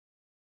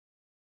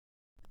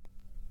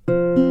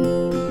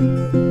The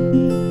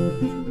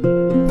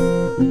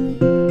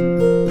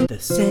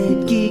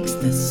Sand Geeks,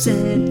 the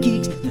Sand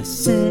Geeks, the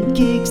Sand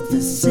Geeks,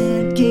 the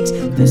Sand Geeks,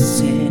 the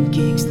Sand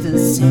Geeks, the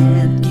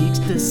Sand Geeks,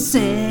 the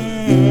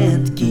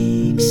Sand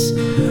Geeks.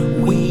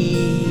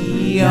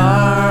 We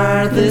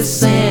are the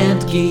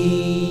Sand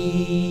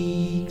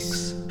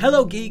Geeks.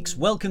 Hello geeks,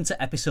 welcome to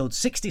episode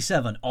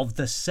 67 of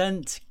the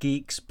Scent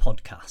Geeks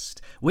podcast.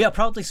 We are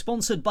proudly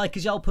sponsored by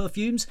Kajal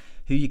Perfumes,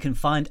 who you can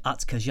find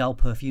at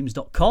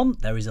kajalperfumes.com.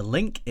 There is a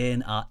link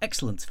in our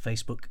excellent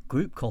Facebook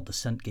group called the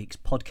Scent Geeks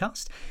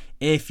podcast.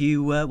 If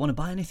you want to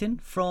buy anything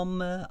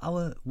from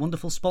our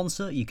wonderful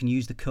sponsor, you can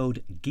use the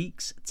code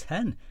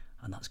GEEKS10.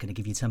 And that's going to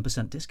give you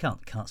 10%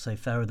 discount. Can't say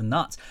fairer than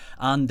that.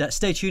 And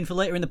stay tuned for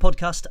later in the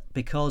podcast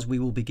because we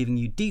will be giving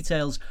you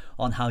details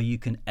on how you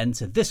can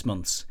enter this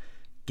month's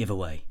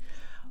giveaway.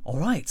 All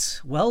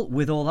right, well,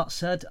 with all that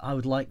said, I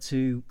would like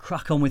to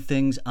crack on with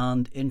things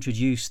and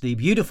introduce the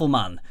beautiful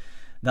man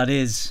that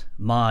is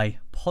my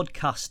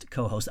podcast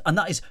co-host. And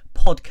that is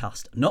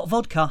podcast, not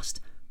vodcast,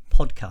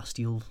 podcast.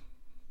 You'll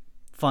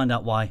find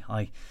out why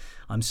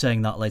I'm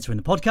saying that later in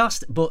the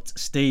podcast. But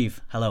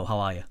Steve, hello, how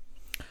are you?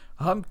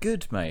 I'm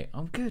good, mate.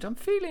 I'm good. I'm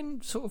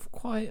feeling sort of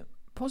quite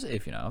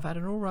positive, you know. I've had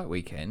an all right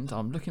weekend.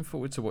 I'm looking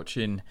forward to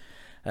watching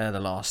the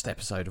last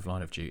episode of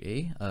Line of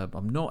Duty.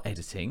 I'm not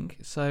editing,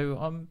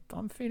 so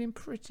I'm feeling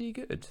pretty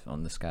good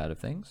on the scale of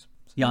things.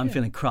 So, yeah, I'm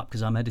feeling crap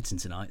because I'm editing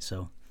tonight,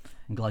 so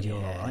I'm glad you're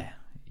all right.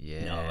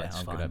 Yeah, no, it's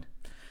I'm fine. gonna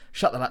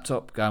shut the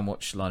laptop, go and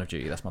watch Line of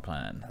Duty. That's my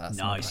plan.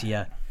 Nice,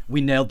 yeah.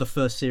 We nailed the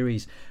first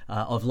series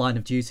of Line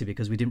of Duty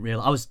because we didn't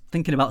realise. I was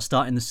thinking about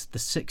starting the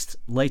sixth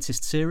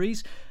latest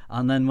series,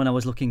 and then when I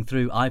was looking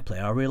through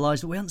iPlayer, I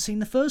realised that we hadn't seen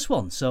the first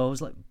one. So I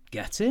was like,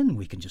 get in,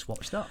 we can just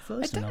watch that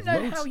first. I don't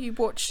know how you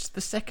watched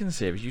the second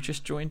series. You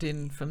just joined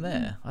in from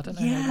there. I don't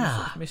know how you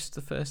sort of missed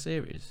the first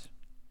series.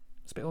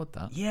 It's a bit odd,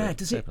 that. Yeah,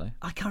 does it?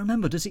 I can't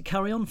remember. Does it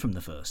carry on from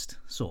the first,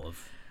 sort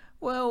of?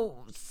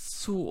 Well,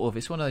 sort of.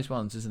 It's one of those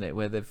ones, isn't it,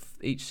 where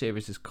each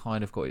series has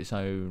kind of got its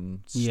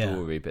own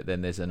story, but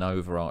then there's an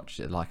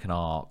overarching, like an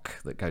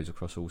arc that goes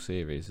across all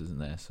series, isn't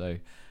there? So I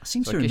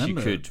guess you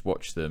could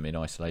watch them in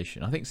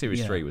isolation. I think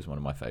Series 3 was one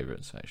of my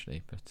favourites,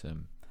 actually. But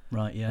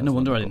right, yeah. No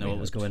wonder I didn't know what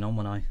was going on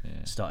when I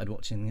started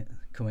watching it,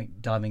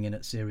 diving in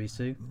at Series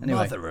 2. Anyway.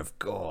 Mother of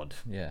God.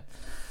 Yeah.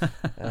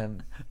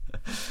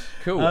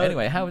 Cool.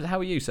 Anyway, how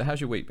are you? So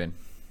how's your week been?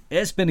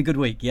 It's been a good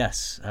week,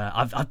 yes.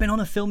 I've been on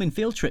a filming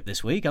field trip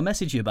this week. I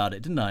messaged you about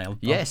it, didn't I?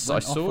 Yes, I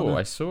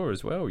saw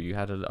as well. You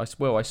had I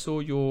saw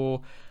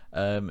your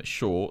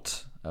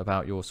short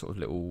about your sort of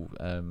little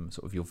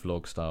sort of your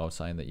vlog style,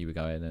 saying that you were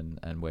going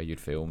and where you'd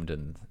filmed,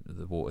 and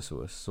the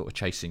water sort of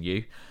chasing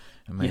you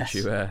and made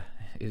you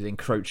is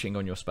encroaching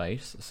on your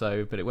space.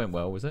 So, but it went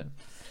well, was it?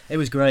 It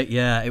was great,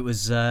 yeah. It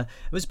was about,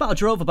 I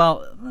drove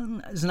about it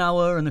was an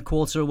hour and a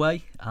quarter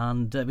away,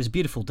 and it was a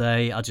beautiful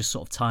day. I just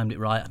sort of timed it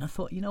right, and I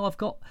thought, you know, I've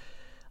got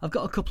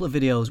a couple of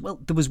videos. Well,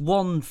 there was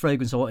one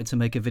fragrance I wanted to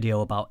make a video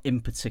about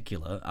in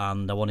particular,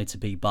 and I wanted to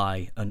be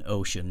by an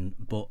ocean,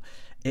 but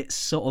it's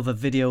sort of a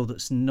video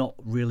that's not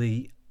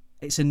really.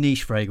 It's a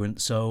niche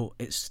fragrance, so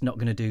it's not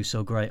going to do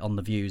so great on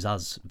the views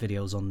as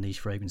videos on niche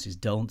fragrances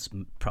don't.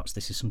 Perhaps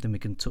this is something we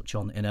can touch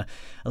on in a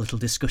little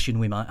discussion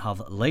we might have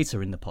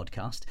later in the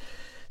podcast.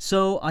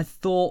 So I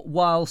thought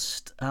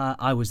whilst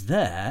I was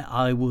there,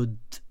 I would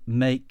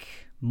make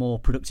more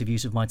productive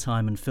use of my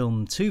time and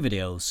film 2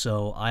 videos.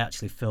 So I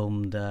actually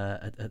filmed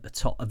a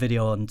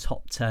video on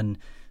top 10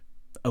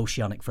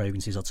 oceanic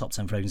fragrances, or top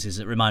 10 fragrances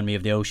that remind me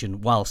of the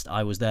ocean whilst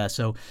I was there.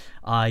 So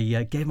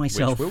I gave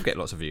myself... Which will get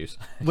lots of views.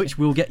 Which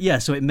will get, yeah,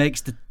 so it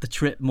makes the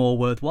trip more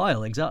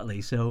worthwhile,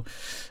 exactly. So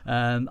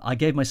I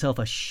gave myself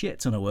a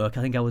shit ton of work.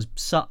 I think I was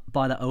sat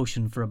by that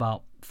ocean for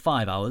about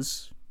 5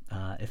 hours,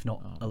 if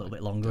not a little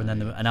bit longer, and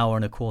then an hour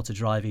and a quarter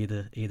drive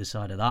either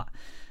side of that.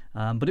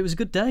 But it was a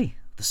good day.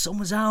 The sun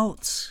was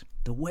out,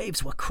 the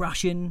waves were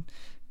crashing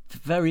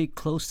very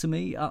close to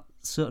me at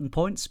certain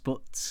points,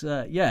 but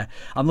yeah,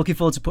 I'm looking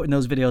forward to putting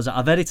those videos out.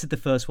 I've edited the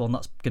first one,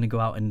 that's going to go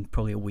out in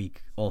probably a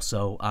week or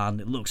so,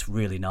 and it looks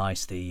really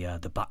nice.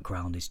 The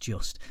background is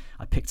just,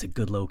 I picked a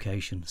good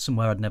location,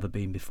 somewhere I'd never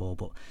been before,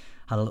 but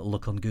had a little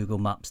look on Google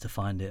Maps to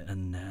find it,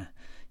 and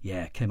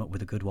came up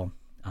with a good one.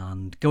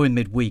 And going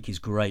midweek is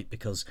great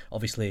because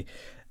obviously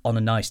on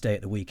a nice day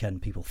at the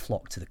weekend people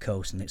flock to the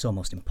coast and it's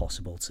almost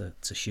impossible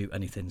to shoot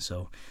anything,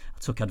 so I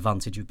took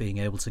advantage of being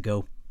able to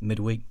go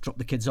midweek, drop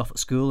the kids off at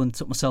school and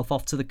took myself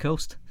off to the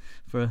coast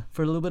for a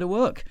little bit of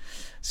work.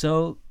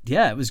 So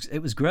yeah,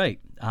 it was great,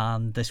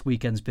 and this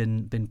weekend's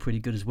been pretty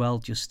good as well.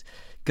 Just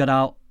got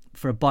out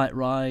for a bike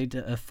ride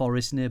at a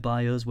forest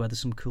nearby us where there's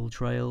some cool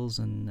trails,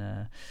 and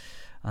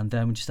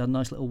then we just had a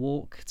nice little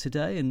walk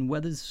today, and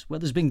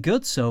weather's been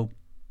good, so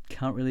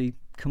can't really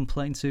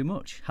complain too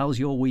much. How's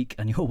your week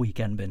and your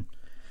weekend been?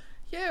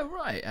 Yeah,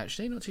 right,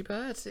 actually, not too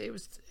bad. It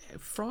was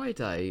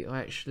Friday. I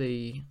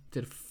actually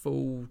did a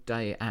full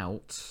day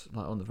out,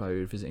 like on the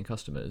road, visiting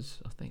customers.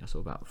 I think I saw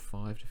about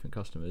 5 different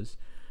customers,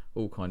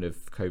 all kind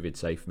of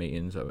COVID-safe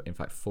meetings. In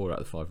fact, 4 out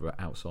of the 5 were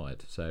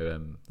outside, so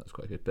that's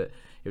quite good. But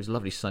it was a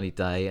lovely sunny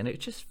day, and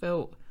it just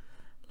felt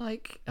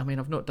like, I mean,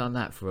 I've not done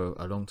that for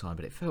a long time,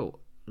 but it felt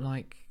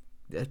like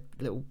a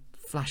little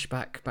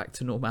flashback back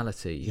to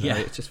normality. You know,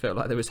 it just felt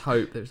like there was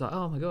hope. It was like,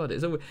 oh my god, it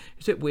was a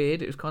bit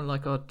weird. It was kind of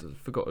like I'd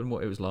forgotten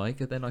what it was like,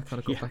 and then I kind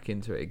of got back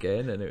into it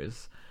again, and it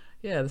was,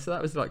 so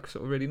that was like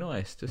sort of really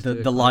nice. Just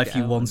the life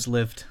you once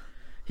lived.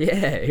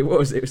 Yeah, it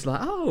was. It was like,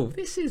 oh,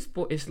 this is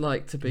what it's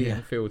like to be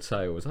in field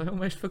sales. I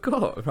almost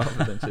forgot,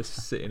 rather than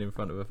just sitting in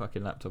front of a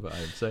fucking laptop at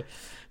home.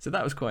 So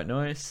that was quite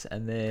nice.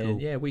 And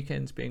then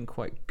weekend's been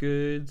quite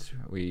good.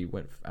 We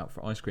went out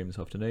for ice cream this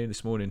afternoon.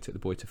 This morning, took the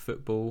boy to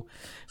football.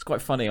 It's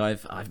quite funny.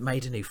 I've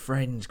made a new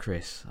friend,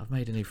 Chris. I've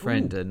made a new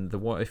friend, and the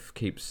wife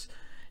keeps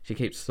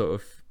sort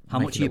of. How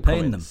much are you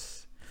paying them?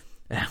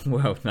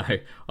 Well, no.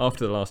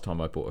 After the last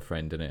time I bought a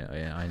friend, and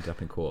I ended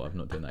up in court. I'm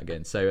not doing that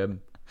again. So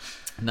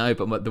no,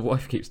 but the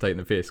wife keeps taking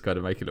the piss, kind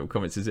of making little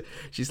comments.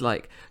 She's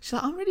like,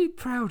 I'm really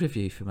proud of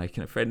you for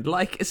making a friend,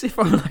 like as if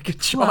I'm like a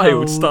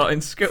child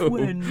starting school.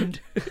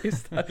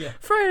 It's like,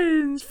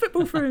 friends,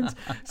 football friends.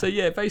 So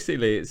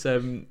basically it's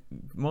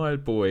my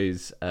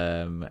boys,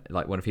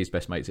 like one of his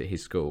best mates at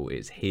his school,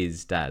 it's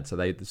his dad. So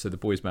the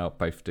boys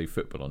both do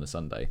football on a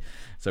Sunday.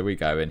 So we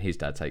go and his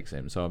dad takes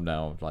him. So I'm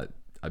now like,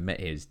 I met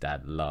his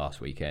dad last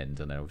weekend,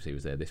 and then obviously he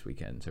was there this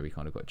weekend, so we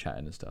kind of got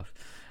chatting and stuff.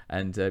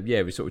 And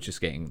we're sort of just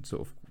getting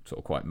sort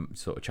of quite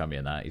sort of chummy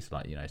and that. He's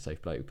like,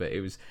 safe bloke. But it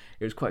was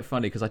quite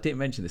funny because I didn't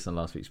mention this on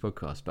last week's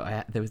podcast,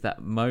 but there was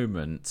that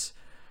moment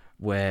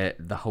where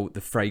the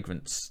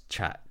fragrance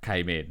chat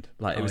came in.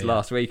 Like it was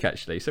last week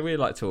actually. So we were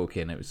like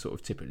talking. It was sort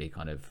of typically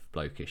kind of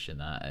blokish and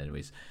that, and it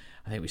was.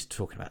 I think we was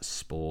talking about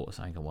sport or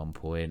something at one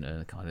point,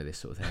 and kind of this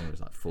sort of thing. It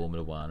was like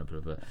Formula One and blah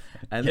blah.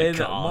 And then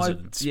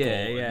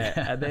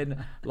and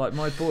then like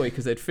my boy,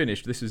 because they'd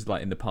finished. This was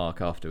like in the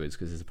park afterwards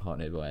because there's a park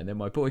nearby. And then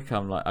my boy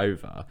come like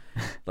over,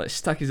 like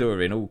stuck his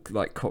oar in, all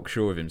like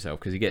cocksure of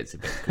himself because he gets a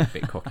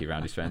bit cocky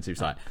around his friends. He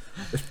was like,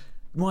 the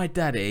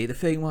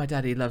thing my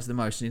daddy loves the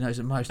most and he knows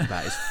the most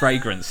about is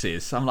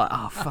fragrances. So I'm like,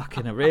 oh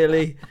fucking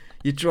really?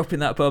 You're dropping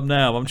that bomb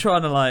now. I'm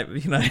trying to like,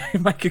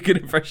 make a good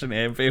impression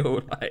here and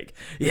feel like,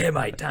 yeah,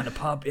 mate, down the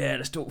pub, yeah,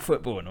 let's talk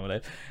football and all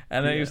that.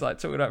 And then he was like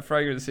talking about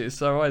fragrances.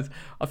 So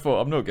I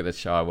thought I'm not going to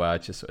shy away. I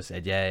just sort of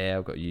said, yeah,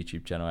 I've got a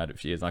YouTube channel. I had it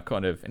for years. And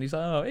and he's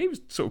like, he was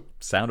sort of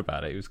sound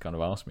about it. He was kind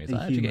of asking me, he's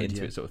like, how'd you get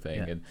into it, sort of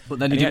thing. Yeah. But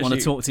then he didn't want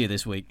to talk to you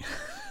this week.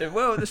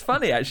 Well, it's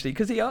funny actually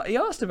because he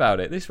asked about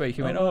it this week.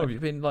 He went, have you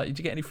been like, did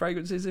you get any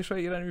fragrances this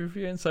week? You don't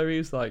review? And so he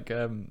was like, he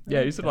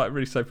was like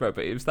really so proud.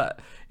 But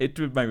it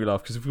did make me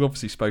laugh because we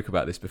obviously spoke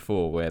about this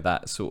before, where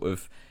that sort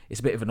of, it's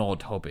a bit of an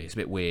odd hobby, it's a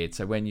bit weird.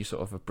 So when you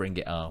sort of bring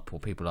it up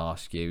or people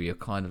ask you, you're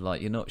kind of like,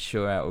 you're not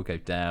sure how it will go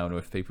down, or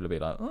if people will be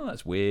like, oh,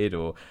 that's weird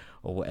or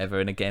whatever.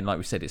 And again, like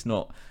we said, it's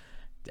not,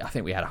 I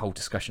think we had a whole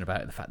discussion about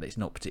it, the fact that it's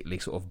not particularly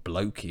sort of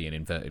blokey in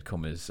inverted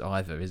commas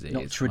either, is it?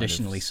 Not it's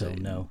traditionally kind of,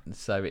 so, no.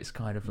 So it's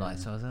kind of like,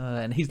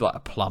 and he's like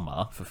a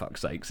plumber, for fuck's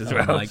sakes, as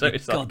well. My so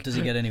it's God, like, does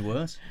he get any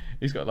worse?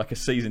 He's got like a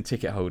season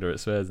ticket holder at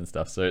Spurs and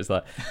stuff. So it's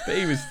like, but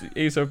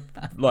he's a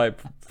like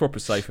proper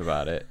safe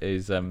about it.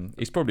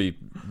 He's probably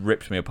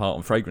ripped me apart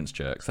on fragrance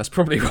jerks. That's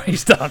probably what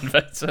he's done.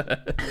 But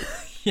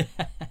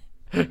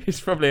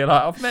he's probably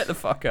like, I've met the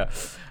fucker.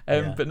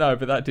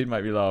 But that did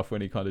make me laugh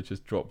when he kind of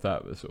just dropped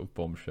that with sort of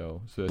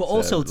bombshell. So but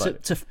also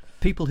to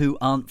people who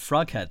aren't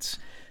frag heads,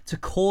 to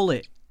call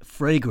it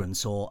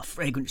fragrance or a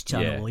fragrance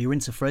channel or you're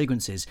into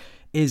fragrances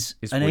is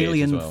an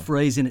alien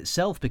phrase in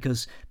itself,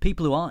 because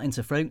people who aren't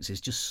into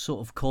fragrances just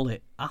sort of call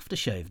it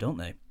aftershave, don't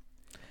they?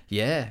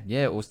 Yeah,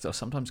 or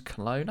sometimes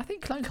cologne. I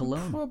think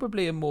cologne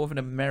probably more of an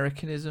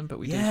Americanism, but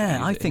we do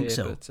I think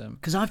here, so.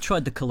 Because I've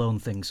tried the cologne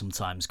thing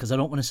sometimes, because I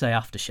don't want to say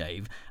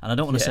aftershave and I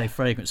don't want to say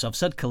fragrance. So I've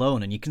said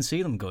cologne, and you can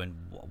see them going,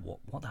 "What?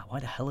 Why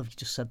the hell have you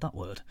just said that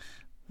word?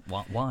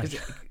 Why?"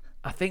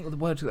 I think the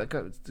words that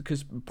go,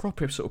 because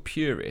proper sort of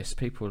purists,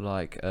 people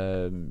like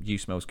You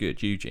Smells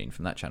Good, Eugene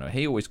from that channel,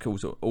 he always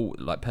calls all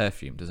like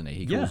perfume, doesn't he?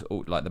 He calls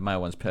all like the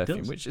male one's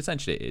perfume, which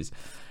essentially it is.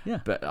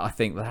 Yeah. But I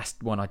think that's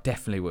one I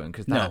definitely wouldn't,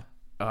 because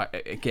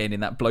again, in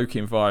that bloke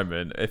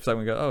environment, if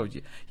someone goes,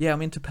 "Oh, yeah,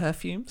 I'm into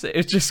perfumes,"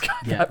 it just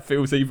that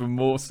feels even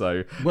more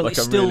so. Well, like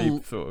it's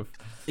really sort of.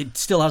 It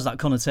still has that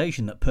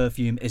connotation that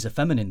perfume is a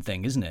feminine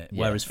thing, isn't it?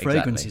 Yeah, whereas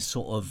fragrance is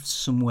sort of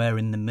somewhere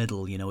in the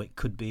middle. It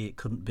could be, it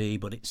couldn't be,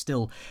 but it's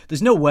still.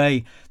 There's no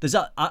way.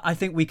 I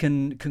think we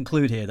can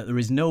conclude here that there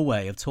is no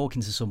way of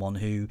talking to someone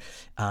who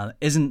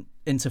isn't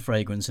into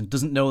fragrance and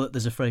doesn't know that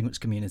there's a fragrance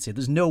community.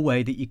 There's no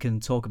way that you can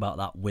talk about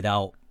that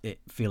without it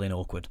feeling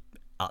awkward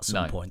at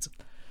some point.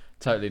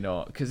 Totally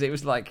not, because it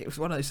was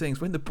one of those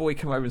things when the boy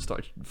came over and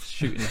started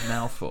shooting his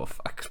mouth off.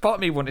 Part of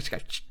me wanted to go,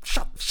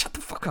 shut the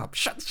fuck up,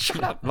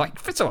 shut up,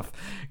 like piss off,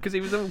 because he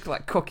was all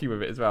like cocky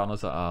with it as well. And I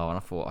was like, and I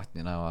thought,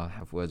 I'll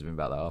have words with him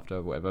about that after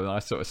or whatever. And I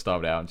sort of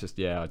started out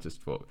and I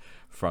just thought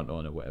front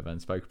on or whatever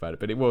and spoke about it.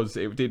 But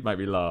it did make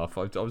me laugh.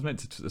 I was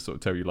meant to sort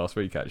of tell you last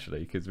week actually,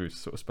 because we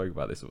sort of spoke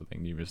about this sort of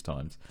thing numerous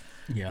times.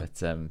 Yeah.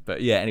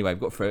 But yeah, anyway, we've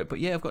got through it. But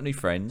yeah, I've got new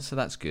friends, so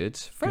that's good.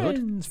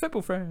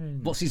 Football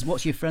friends.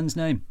 What's your friend's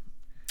name?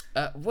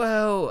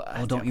 Or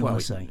don't you want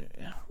to say?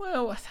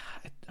 Well,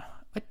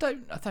 I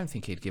don't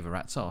think he'd give a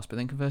rat's ass, but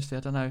then conversely,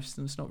 I don't know.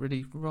 It's not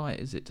really right,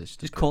 is it?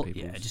 Just call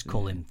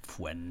him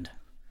friend.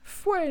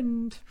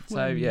 Friend.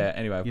 So yeah.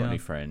 Anyway, I've got a new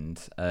friend.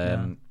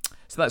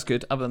 So that's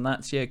good. Other than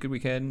that, good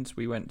weekend.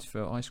 We went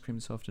for ice cream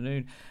this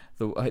afternoon.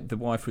 The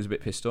wife was a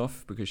bit pissed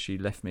off because she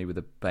left me with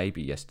a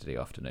baby yesterday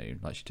afternoon.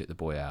 Like, she took the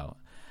boy out,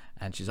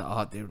 and she's like,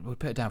 "Oh, we'll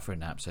put it down for a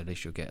nap, so at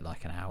least you'll get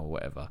like an hour or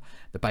whatever."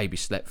 The baby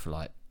slept for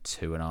like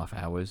 2.5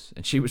 hours,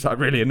 and she was like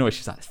really annoyed.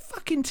 She's like, "It's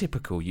fucking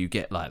typical you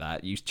get like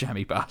that, you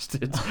jammy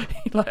bastard."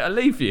 Like, I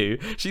leave you.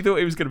 She thought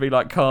it was going to be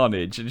like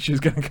carnage and she was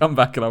going to come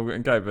back and I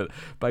wouldn't go, but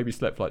baby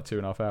slept for like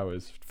 2.5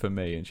 hours for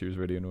me, and she was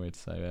really annoyed.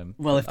 So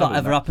well, if that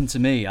ever happened to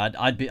me,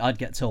 I'd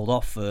get told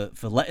off for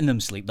letting them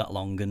sleep that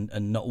long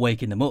and not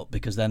waking them up,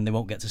 because then they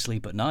won't get to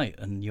sleep at night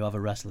and you have a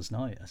restless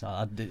night.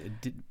 So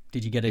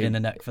did you get it in the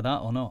neck for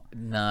that or not?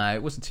 No,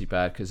 it wasn't too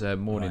bad, because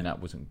morning nap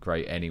wasn't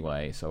great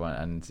anyway. So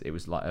and it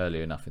was like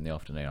early enough in the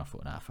afternoon. I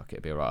thought, nah, fuck it,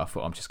 it'll be alright. I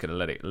thought, I'm just gonna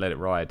let it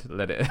ride,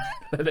 let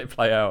it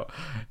play out.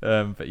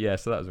 But yeah,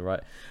 so that was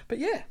alright. But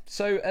yeah,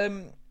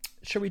 so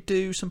shall we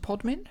do some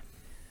podmin?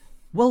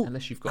 Well,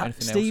 unless you've got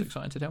anything Steve, else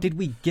exciting to tell. Did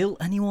we guilt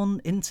anyone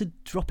into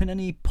dropping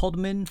any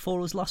podmin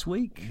for us last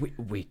week?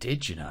 We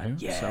did, you know.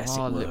 Yes,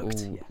 so our it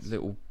worked.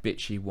 little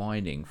bitchy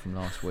whining from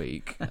last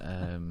week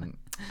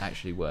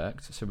actually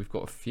worked. So we've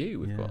got a few.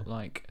 We've got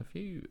like a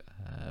few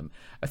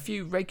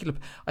regular.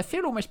 I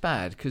feel almost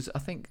bad because I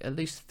think at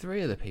least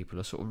 3 of the people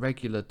are sort of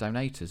regular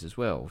donators as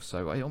well.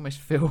 So I almost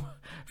feel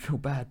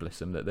bad, bless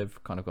them, that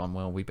they've kind of gone,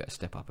 well, we better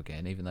step up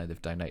again, even though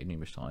they've donated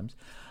numerous times.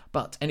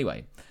 But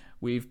anyway.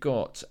 We've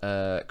got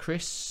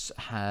Chris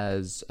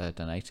has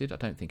donated. I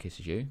don't think this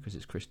is you, because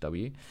it's Chris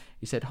W.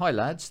 He said, "Hi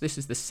lads, this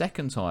is the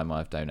second time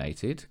I've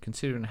donated.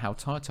 Considering how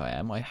tight I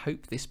am, I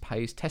hope this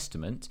pays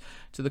testament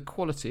to the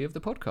quality of the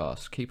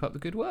podcast. Keep up the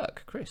good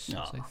work, Chris."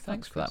 So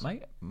thanks for that,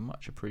 mate.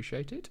 Much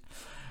appreciated.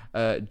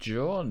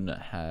 John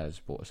has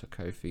bought us a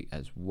Ko-fi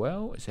as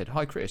well. It said,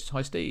 "Hi Chris,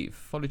 hi Steve.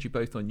 Followed you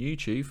both on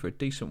YouTube for a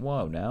decent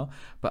while now,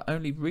 but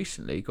only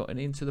recently gotten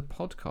into the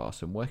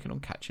podcast and working on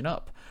catching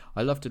up.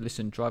 I love to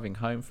listen driving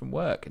home from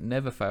work. It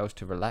never fails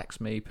to relax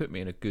me, put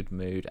me in a good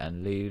mood,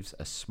 and leaves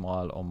a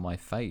smile on my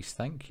face.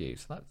 Thank you."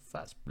 So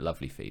that's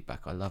lovely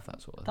feedback. I love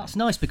that sort of thing. That's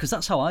nice, because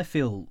that's how I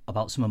feel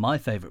about some of my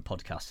favourite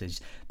podcasts,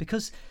 is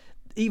because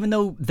even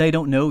though they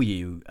don't know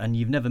you and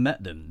you've never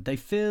met them, they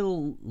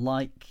feel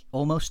like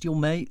almost your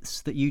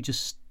mates that you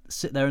just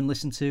sit there and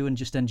listen to and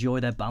just enjoy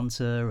their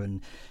banter. And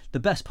the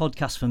best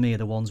podcasts for me are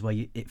the ones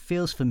where it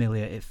feels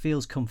familiar, it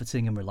feels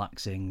comforting and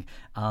relaxing,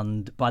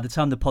 and by the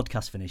time the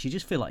podcast finishes, you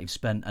just feel like you've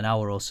spent an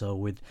hour or so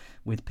with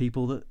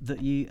people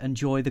that you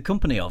enjoy the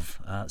company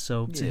of.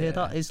 So to hear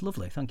that is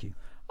lovely. Thank you.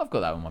 I've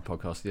got that on my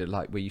podcast,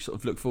 like where you sort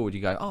of look forward,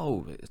 you go,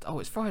 oh,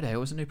 it's Friday,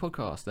 it's a new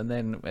podcast, and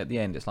then at the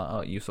end, it's like,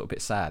 oh, you're sort of a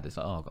bit sad. It's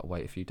like, oh, I've got to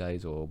wait a few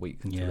days or a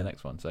week until the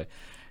next one. So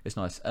it's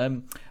nice.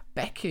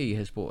 Becky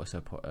has bought us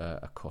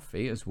a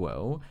coffee as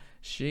well.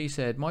 She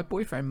said, "My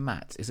boyfriend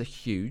Matt is a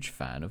huge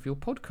fan of your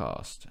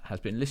podcast, has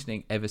been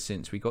listening ever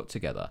since we got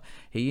together.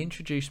 He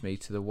introduced me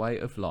to the way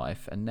of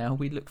life, and now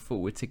we look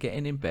forward to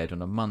getting in bed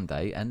on a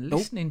Monday and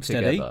listening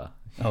together."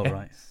 Oh,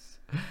 right.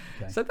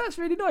 Okay. So that's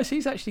really nice.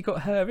 He's actually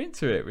got her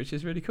into it, which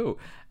is really cool.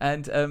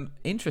 And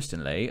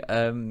interestingly,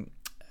 I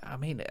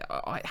mean,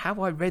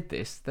 how I read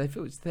this,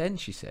 then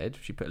she said,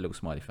 she put a little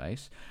smiley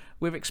face,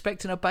 "We're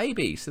expecting a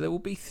baby, so there will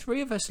be 3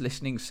 of us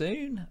listening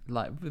soon,"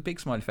 like with a big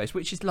smiley face,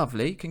 which is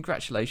lovely.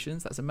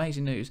 Congratulations, that's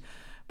amazing news.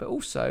 But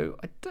also,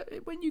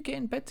 when you get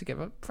in bed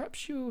together,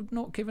 perhaps you're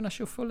not giving us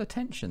your full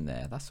attention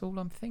there. That's all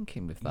I'm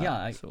thinking with that.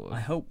 Yeah, I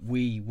hope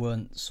we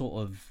weren't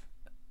sort of,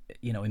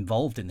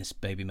 involved in this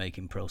baby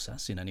making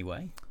process in any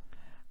way.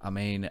 I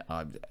mean,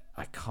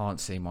 I can't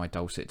see my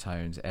dulcet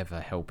tones ever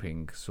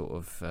helping sort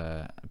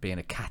of being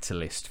a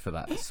catalyst for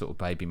that sort of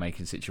baby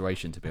making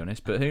situation, to be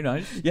honest, but who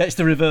knows. Yeah, it's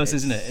the reverse,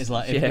 isn't it? It's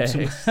like if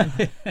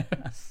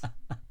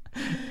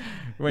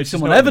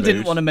someone ever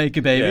didn't want to make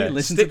a baby,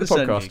 listen to the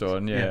podcast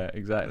on.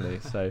 Exactly.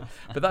 So,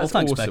 but that's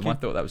thanks, awesome. Becky. I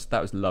thought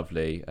that was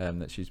lovely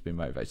that she's been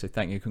motivated. So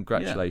thank you,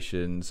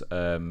 congratulations.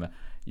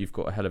 You've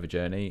got a hell of a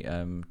journey.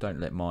 Don't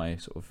let my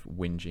sort of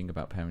whinging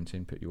about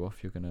parenting put you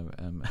off. You're gonna,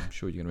 I'm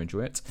sure you're gonna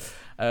enjoy it.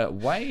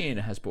 Wayne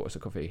has bought us a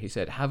coffee. He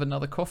said, "Have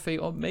another coffee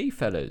on me,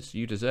 fellas.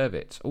 You deserve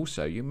it.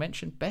 Also, you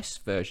mentioned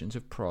best versions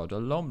of Prod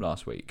Alom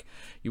last week.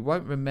 You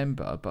won't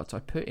remember, but I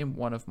put in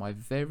one of my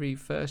very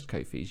first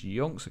coffees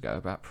yonks ago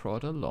about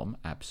Prod Alom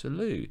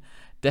Absolute.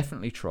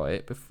 Definitely try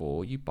it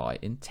before you buy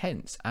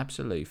Intense.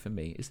 Absolute for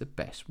me is the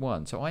best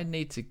one." So I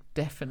need to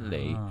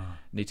definitely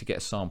get a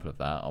sample of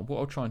that. What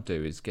I'll try and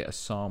do is get a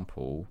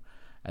sample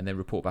and then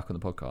report back on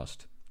the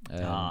podcast.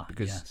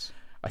 Because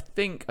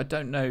I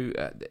don't know,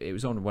 it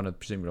was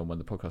presumably on one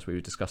of the podcasts we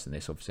were discussing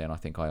this, obviously, and I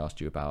think I asked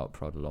you about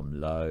Prod Alom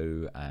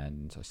Low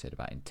and I said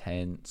about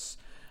Intense.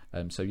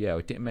 So yeah,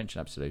 I didn't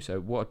mention Absolute. So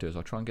what I'll do is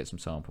I'll try and get some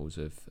samples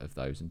of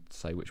those and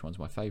say which one's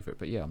my favourite.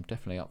 But yeah, I'm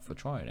definitely up for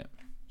trying it.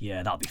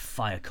 Yeah, that'll be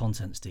fire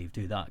content, Steve.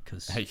 Do that,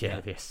 because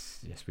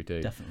yes, we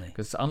do, definitely.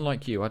 Because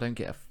unlike you, I don't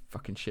get a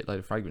fucking shitload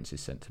of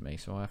fragrances sent to me,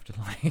 so I have to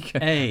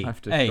Hey, try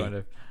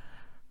to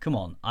come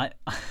on. I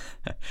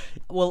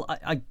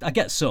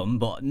get some,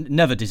 but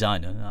never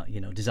designer.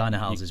 Designer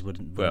houses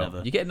would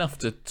never. You get enough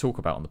to talk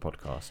about on the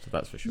podcast,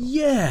 that's for sure.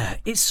 Yeah,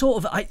 it's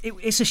sort of.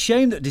 It's a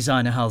shame that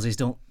designer houses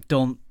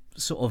don't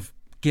sort of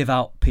give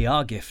out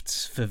PR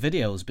gifts for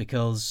videos,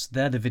 because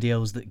they're the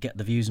videos that get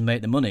the views and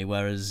make the money,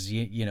 whereas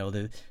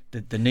the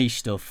niche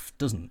stuff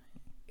doesn't.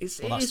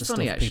 It's Well, that's the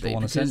funny stuff people actually,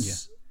 wanna send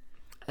because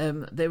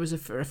there was a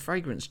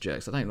Fragrance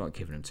Jerks. I don't like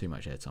giving them too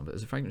much airtime, but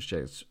there's a Fragrance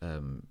Jerks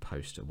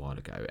post a while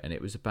ago, and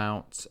it was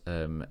about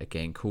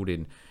again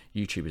calling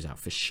YouTubers out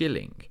for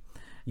shilling.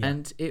 Yeah.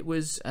 And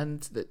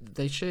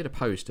they shared a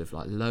post of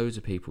like loads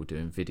of people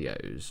doing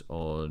videos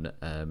on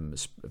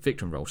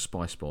Victor and Rolf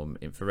Spice Bomb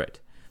infrared.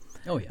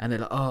 Oh yeah. And they're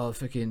like, oh,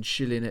 fucking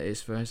shilling at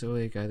its first. Oh,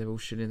 there you go, they're all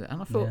shilling it.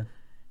 And I thought,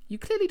 you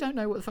clearly don't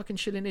know what the fucking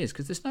shilling is,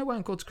 because there's no way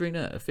on God's green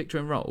earth Victor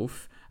and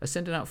Rolf are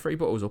sending out free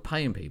bottles or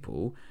paying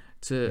people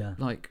to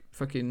like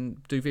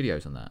fucking do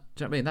videos on that.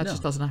 Do you know what I mean? That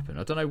just doesn't happen.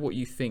 I don't know what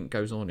you think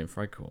goes on in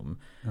Fracom.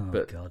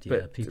 Oh God,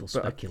 yeah. People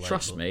speculate.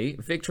 Trust me,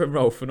 Victor and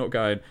Rolf are not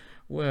going,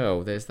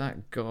 well, there's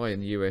that guy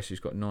in the US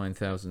who's got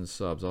 9,000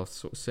 subs. I'll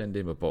sort of send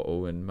him a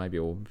bottle and maybe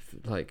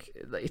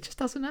it just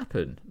doesn't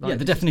happen. The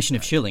definition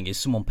of shilling is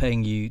someone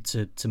paying you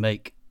to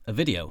make a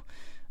video.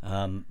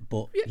 Well,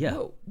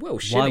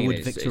 shilling would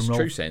in Victor its and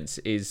true Rolf... sense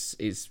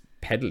is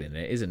peddling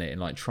it, isn't it?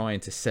 And like trying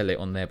to sell it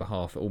on their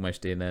behalf,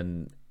 almost in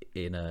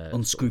a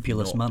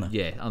unscrupulous sort of manner.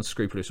 Yeah,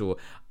 unscrupulous or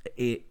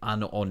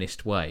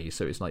unhonest way.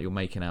 So it's like you're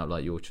making out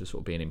like you're just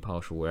sort of being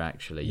impartial, where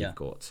actually you're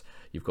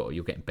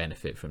getting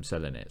benefit from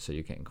selling it, so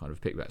you're getting kind of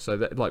pickback. So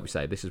that, like we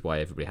say, this is why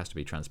everybody has to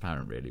be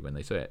transparent really when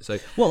they say it. So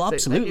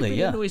absolutely, it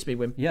really annoys me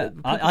when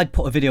I'd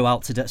put a video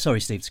out today.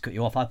 Sorry, Steve, to cut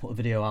you off. I put a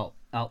video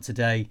out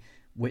today,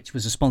 which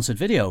was a sponsored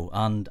video,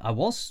 and I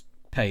was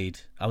paid.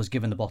 I was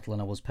given the bottle and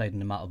I was paid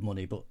an amount of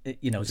money, but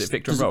is it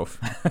Victor and Rolf?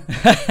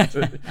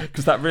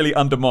 Because that really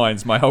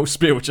undermines my whole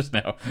spiel just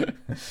now.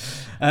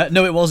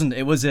 No, it wasn't.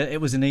 It was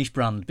a niche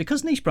brand,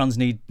 because niche brands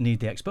need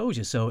the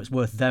exposure, so it's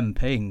worth them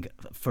paying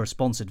for a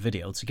sponsored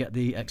video to get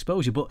the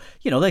exposure. But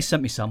they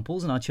sent me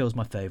samples and I chose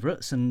my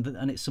favourites, and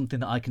it's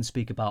something that I can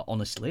speak about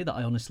honestly, that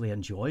I honestly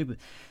enjoy. But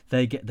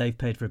they've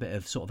paid for a bit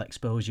of sort of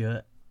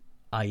exposure,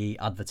 i.e.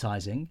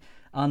 advertising.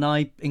 And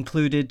I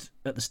included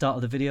at the start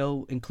of the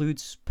video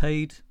includes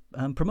paid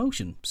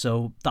promotion.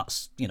 So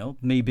that's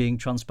me being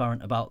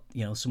transparent about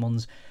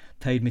someone's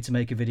paid me to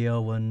make a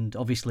video, and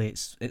obviously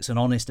it's an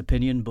honest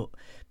opinion, but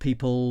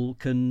people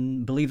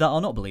can believe that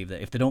or not believe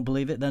it. If they don't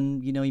believe it,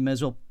 then you may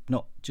as well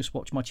not just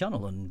watch my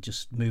channel and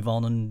just move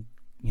on and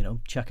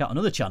check out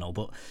another channel.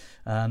 But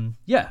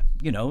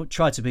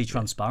try to be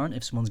transparent.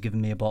 If someone's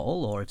given me a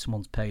bottle or if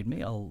someone's paid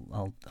me,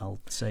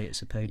 I'll say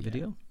it's a paid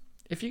video.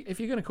 If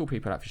you're going to call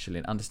people out for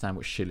shilling, understand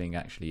what shilling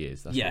actually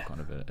is. That's what kind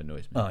of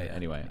annoys me. Oh, yeah.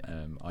 Anyway,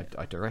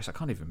 I digress. I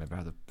can't even remember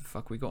how the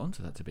fuck we got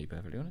onto that, to be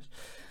perfectly honest.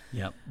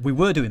 Yeah, we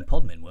were doing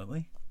Podmin, weren't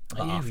we?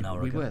 About half an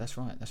hour ago. We were. That's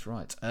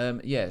right.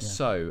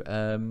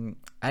 So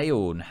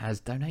Aeon has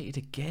donated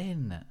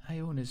again.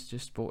 Aeon has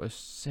just bought us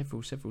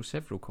several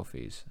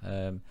coffees.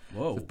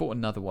 Whoa! They've bought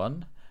another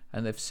one,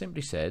 and they've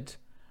simply said,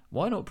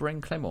 "Why not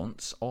bring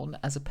Clemence on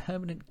as a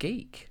permanent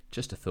geek?"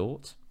 Just a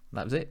thought.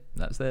 That was it.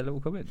 That's their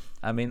little comment.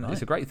 I mean,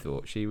 It's a great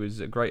thought. She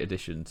was a great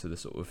addition to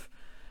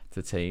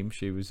the team.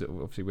 She was,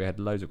 obviously, we had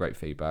loads of great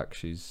feedback.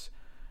 She's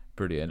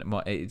brilliant.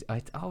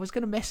 I was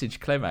going to message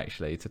Clem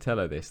actually to tell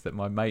her this, that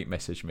my mate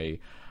messaged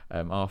me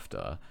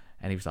after,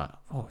 and he was like,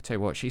 "Oh, I tell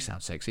you what, she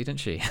sounds sexy, doesn't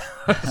she?"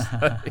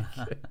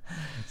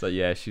 So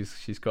yeah,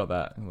 she's got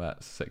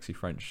that sexy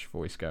French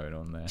voice going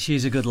on there.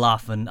 She's a good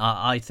laugh, and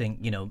I think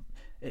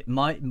it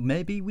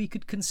maybe we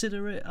could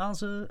consider it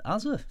as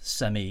a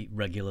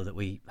semi-regular that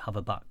we have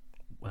her back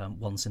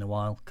once in a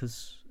while,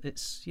 because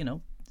it's it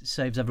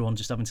saves everyone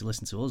just having to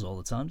listen to us all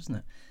the time, doesn't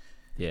it?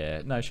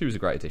 Yeah, no, she was a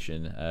great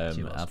addition.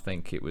 I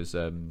think it was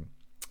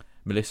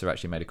Melissa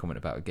actually made a comment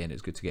about, again,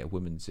 it's good to get a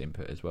woman's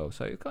input as well.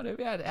 So it kind of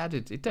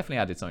it definitely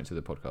added something to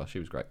the podcast. She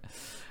was great.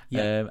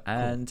 Yeah,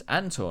 and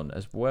Anton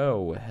as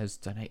well has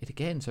donated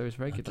again, so it's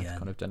very good to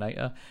kind of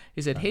donator.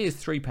 He said, "Here's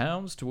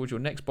 £3 towards your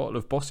next bottle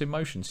of Boss in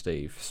Motion,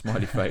 Steve."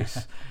 Smiley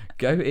face.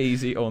 Go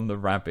easy on the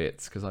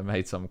rabbits, because I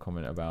made some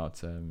comment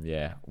about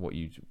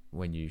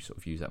when you sort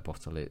of use that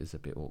bottle, it is a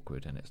bit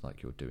awkward and it's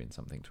like you're doing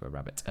something to a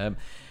rabbit.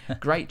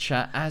 Great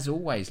chat as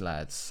always,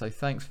 lads. So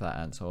thanks for that,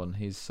 Anton.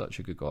 He's such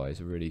a good guy. He's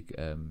a really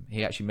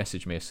he actually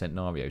messaged me a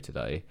scenario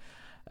today.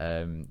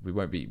 We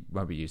won't be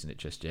using it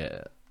just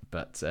yet,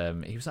 but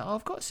he was like, "Oh,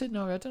 I've got a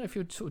scenario. I don't know if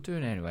you're sort of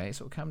doing it anyway." It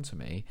sort of came to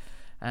me,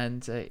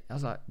 and I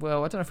was like,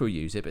 "Well, I don't know if we'll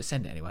use it, but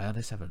send it anyway.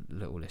 Let's have a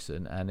little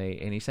listen." And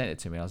he sent it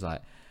to me. I was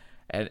like,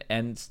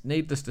 and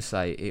needless to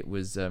say, it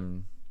was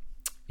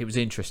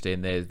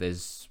interesting.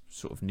 There's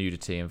sort of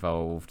nudity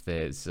involved.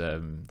 There's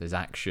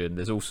action.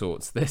 There's all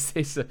sorts.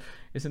 It's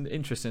an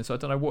interesting. So I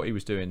don't know what he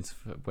was doing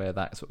where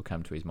that sort of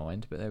came to his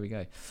mind, but there we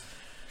go.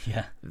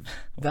 Yeah,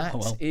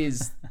 that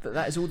is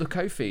all the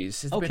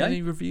Ko-fis. Has there been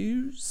any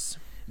reviews?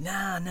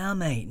 Nah,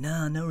 mate.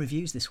 No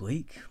reviews this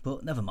week.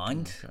 But never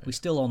mind. Okay. We're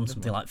still on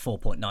something like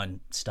 4.9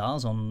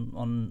 stars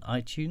on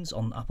iTunes,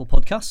 on Apple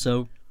Podcasts.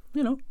 So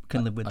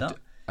can live with that.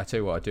 I tell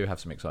you what, I do have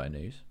some exciting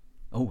news.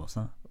 Oh, what's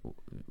that?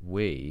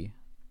 We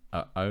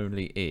are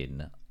only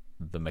in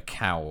the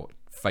Macau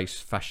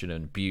fashion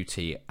and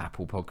beauty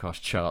Apple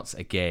Podcast charts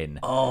again.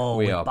 Oh,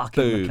 we we're are back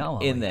boom, in Macau,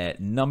 are in we? there,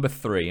 number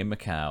 3 in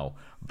Macau.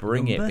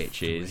 Bring Number it,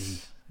 bitches.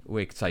 3.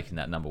 We're taking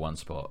that number 1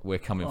 spot. We're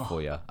coming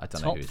for you. I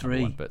don't know top who's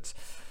 3. number 1, but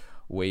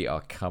we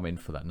are coming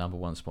for that number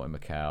 1 spot in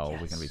Macau.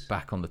 Yes. We're going to be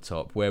back on the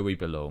top, where we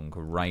belong,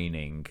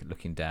 reigning,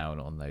 looking down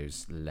on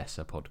those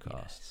lesser podcasts.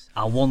 Yes.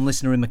 Our one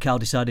listener in Macau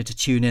decided to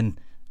tune in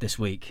this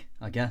week,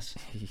 I guess.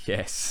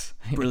 Yes.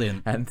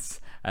 Brilliant.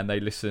 and they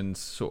listened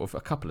sort of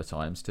a couple of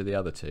times to the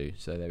other 2.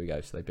 So there we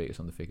go. So they beat us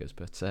on the figures.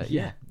 But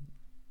yeah.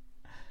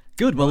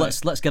 Good. Well,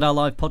 let's get our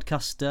live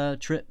podcast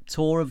trip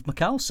tour of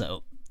Macau set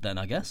up then,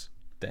 I guess.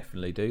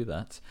 Definitely do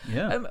that.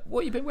 Yeah.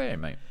 What have you been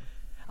wearing, mate?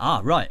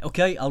 Right.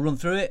 Okay, I'll run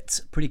through it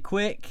pretty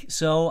quick.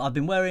 So I've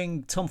been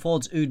wearing Tom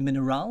Ford's Oud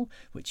Mineral,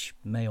 which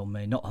may or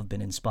may not have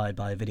been inspired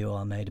by a video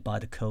I made by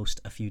the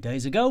coast a few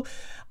days ago.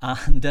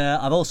 And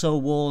I've also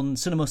worn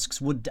Cinemusk's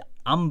Wood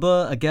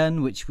Amber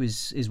again, which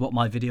is what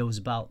my video was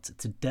about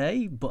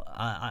today. But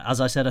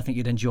as I said, I think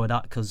you'd enjoy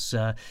that because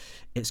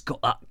it's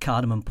got that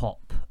cardamom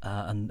pop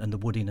and the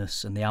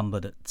woodiness and the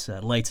amber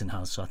that Leighton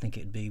has. So I think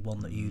it'd be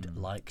one that you'd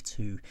like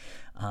too.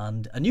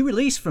 And a new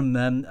release from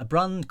a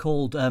brand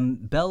called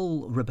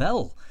Belle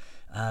Rebelle,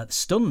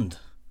 Stunned.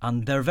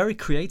 And they're a very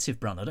creative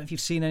brand. I don't know if you've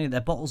seen any of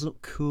their bottles.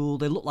 Look cool.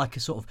 They look like a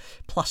sort of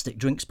plastic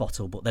drinks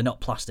bottle, but they're not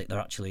plastic. They're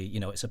actually,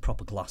 it's a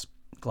proper glass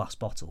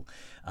bottle.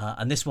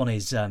 And this one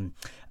is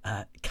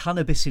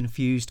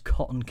cannabis-infused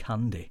cotton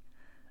candy.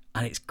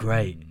 And it's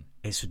great.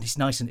 It's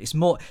nice, and it's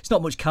not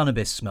much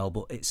cannabis smell,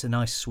 but it's a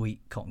nice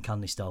sweet cotton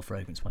candy style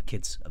fragrance. My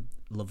kids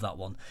love that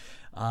one.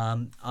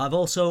 I've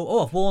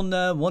worn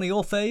one of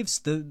your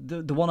faves,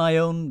 the one I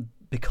own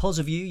because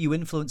of you. You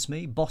influenced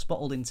me. Boss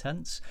Bottled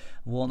Intense.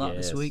 Worn that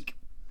this week.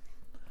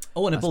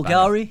 Oh, and a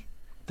Bulgari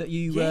that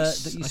you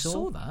that you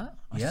saw.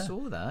 I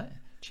saw that.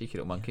 Cheeky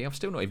little monkey. I've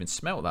still not even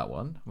smelt that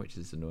one, which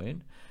is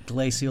annoying.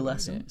 Glacial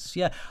Essence.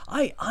 Yeah,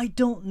 I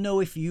don't know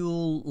if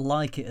you'll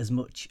like it as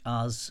much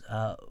as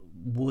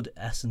Wood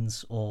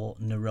Essence or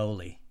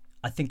Neroli.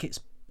 I think it's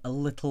a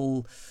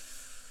little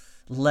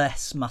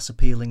less mass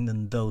appealing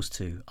than those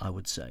two, I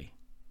would say.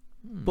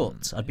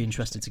 But I'd be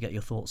interested to get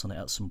your thoughts on it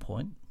at some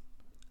point.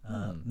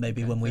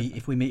 Maybe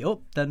if we meet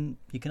up, then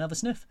you can have a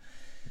sniff.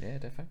 Yeah,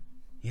 definitely.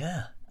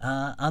 Yeah,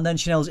 and then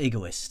Chanel's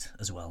Egoist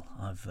as well.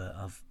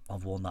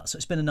 I've worn that, so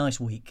it's been a nice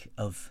week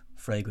of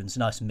fragrance, a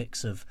nice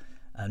mix of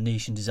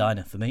niche and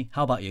designer for me.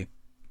 How about you?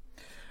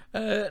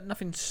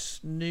 Nothing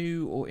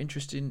new or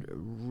interesting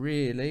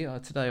really.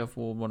 Today I've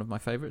worn one of my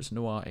favourites,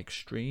 Noir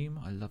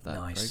Extreme. I love that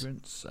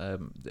fragrance.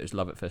 It was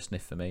love at first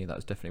sniff for me. That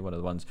was definitely one of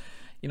the ones.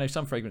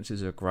 Some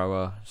fragrances are a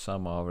grower,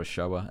 some are a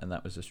shower, and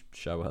that was a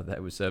shower.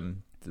 That was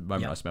the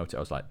moment I smelt it, I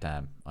was like,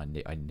 damn, I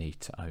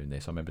need to own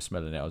this. I remember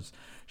smelling it. I was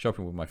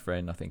shopping with my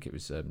friend. I think it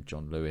was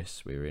John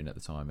Lewis we were in at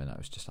the time, and I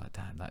was just like,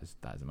 damn, that is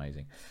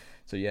amazing.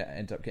 So yeah, I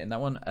ended up getting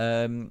that one.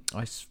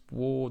 I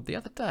wore the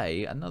other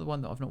day another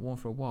one that I've not worn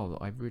for a while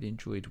that I really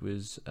enjoyed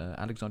was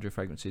Alexandria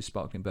Fragrances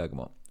Sparkling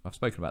Bergamot. I've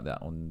spoken about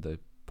that on the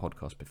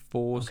podcast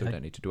before, so I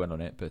don't need to dwell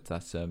on it. But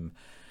that's an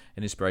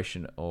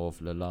inspiration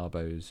of Le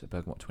Labo's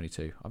Bergamot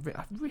 22. I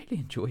really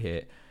enjoy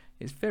it.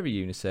 It's very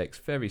unisex,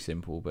 very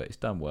simple, but it's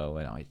done well,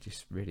 and I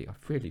really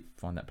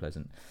find that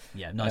pleasant.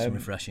 Yeah, nice and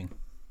refreshing.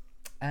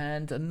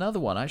 And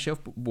another one, actually,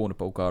 I've worn a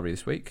Bulgari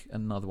this week.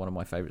 Another one of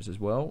my favourites as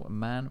well,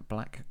 Man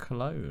Black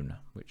Cologne,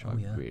 which I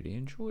really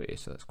enjoy.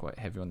 So that's quite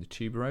heavy on the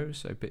tuberose,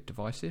 so a bit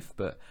divisive,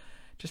 but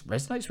just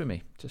resonates with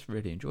me. Just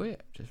really enjoy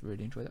it. Just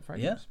really enjoy that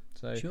fragrance.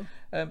 Yeah, so,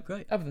 sure.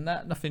 Great. Other than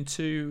that, nothing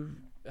too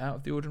out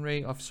of the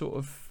ordinary.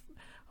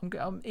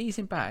 I'm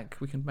easing back.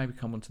 We can maybe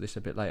come on to this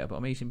a bit later, but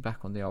I'm easing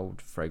back on the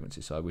old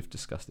fragrances side. We've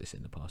discussed this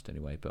in the past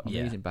anyway, but I'm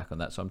easing back on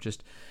that. So I'm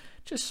just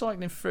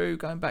cycling through,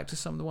 going back to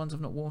some of the ones I've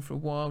not worn for a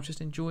while,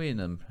 just enjoying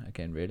them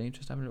again, really.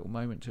 Just having a little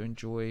moment to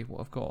enjoy what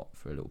I've got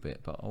for a little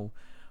bit. But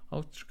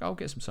I'll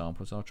get some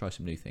samples. I'll try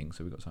some new things,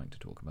 so we've got something to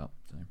talk about.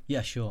 So.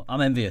 Yeah, sure. I'm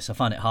envious. I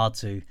find it hard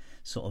to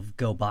sort of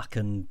go back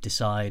and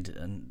decide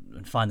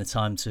and find the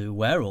time to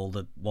wear all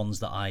the ones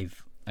that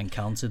I've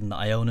encountered and that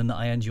I own and that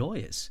I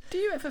enjoy. Do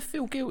you ever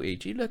feel guilty?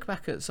 Do you look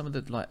back at some of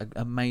the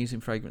amazing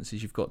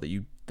fragrances you've got that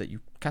you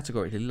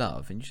categorically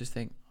love, and you just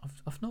think,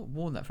 I've not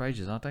worn that for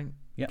ages. I don't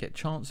get a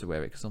chance to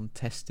wear it because I'm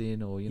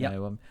testing, or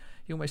you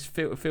almost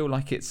feel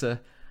like it's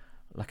a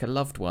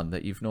loved one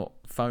that you've not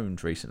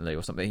phoned recently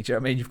or something. Do you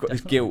know what I mean? You've got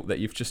this guilt that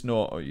you've just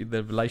not,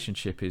 the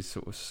relationship is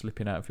sort of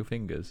slipping out of your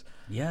fingers.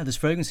 Yeah, there's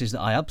fragrances that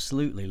I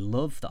absolutely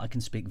love, that I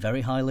can speak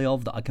very highly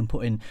of, that I can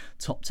put in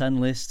top 10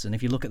 lists. And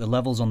if you look at the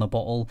levels on the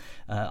bottle,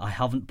 I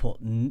haven't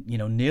put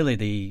nearly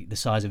the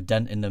size of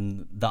dent in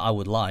them that I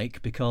would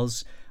like,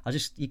 because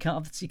you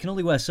can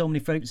only wear so many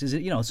fragrances.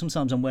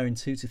 Sometimes I'm wearing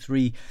 2 to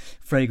 3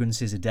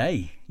 fragrances a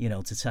day,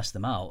 to test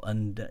them out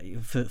and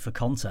for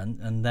content,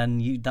 and then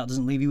that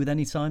doesn't leave you with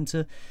any time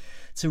to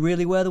to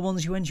really wear the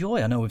ones you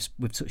enjoy. I know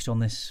we've touched on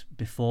this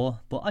before,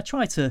 but I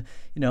try to,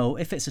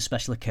 if it's a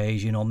special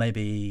occasion or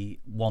maybe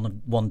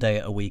one day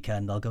at a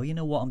weekend, I'll go, you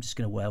know what, I'm just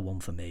going to wear one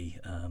for me.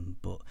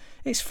 But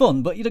it's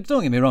fun. But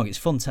don't get me wrong, it's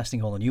fun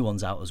testing all the new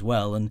ones out as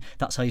well, and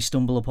that's how you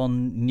stumble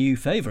upon new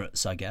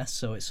favourites, I guess.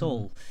 So it's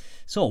all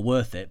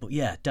worth it. But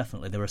yeah,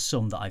 definitely there are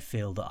some that I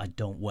feel that I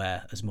don't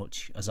wear as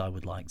much as I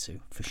would like to,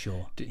 for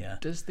sure.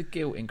 Does the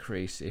guilt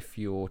increase if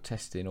you're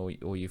testing or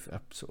you've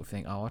sort of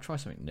think, oh, I'll try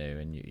something new,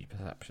 and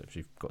perhaps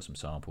you've got some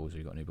samples or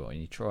you've got a new bottle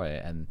and you try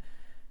it and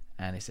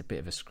it's a bit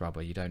of a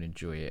scrubber, you don't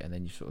enjoy it, and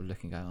then you sort of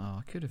look and go, oh,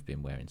 I could have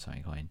been wearing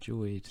something I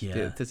enjoyed.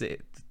 Yeah.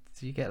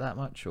 Do you get that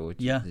much, or is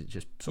it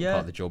just sort of part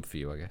of the job for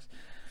you, I guess?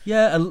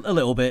 Yeah, a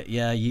little bit.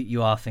 Yeah,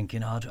 you are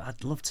thinking, oh,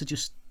 I'd love to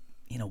just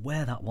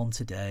wear that one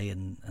today,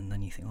 and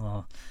then you think,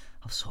 oh,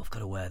 I've sort of got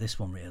to wear this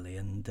one really,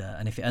 and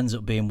if it ends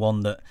up being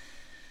one that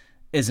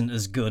isn't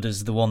as good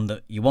as the one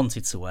that you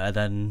wanted to wear,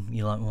 then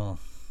you're like, well,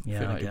 yeah, I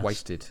feel like I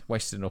guess.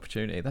 wasted an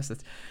opportunity. That's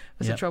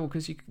the trouble,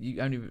 because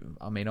you only,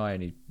 I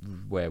only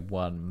wear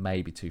one,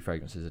 maybe two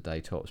fragrances a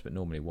day tops, but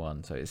normally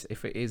one. So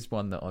if it is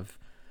one that I've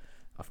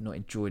not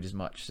enjoyed as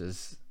much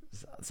as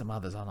some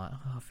others, I'm like,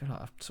 oh, I feel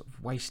like I've sort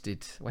of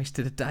wasted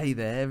a day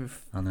there.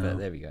 I know. But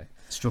there we go.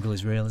 Struggle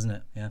is real, isn't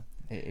it? Yeah.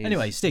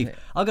 Anyway, Steve,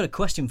 I've got a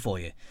question for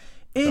you.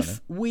 If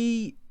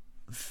we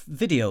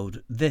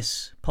videoed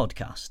this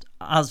podcast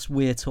as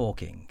we're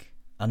talking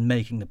and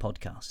making the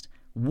podcast,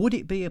 would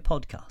it be a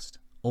podcast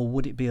or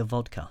would it be a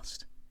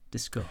vodcast?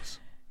 Discuss.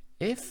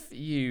 If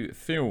you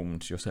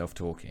filmed yourself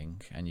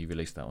talking and you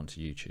released that onto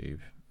YouTube,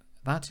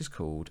 that is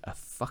called a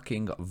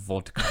fucking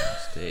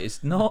vodcast. It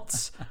is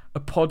not a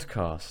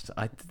podcast.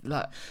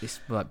 It's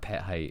like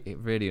pet hate. It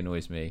really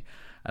annoys me,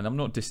 and I'm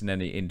not dissing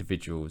any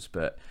individuals,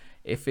 but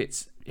if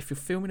you're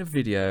filming a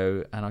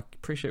video, and I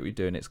appreciate what you're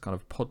doing, it's kind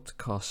of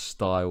podcast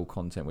style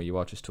content where you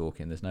are just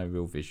talking, there's no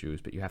real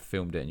visuals, but you have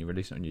filmed it and you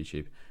release it on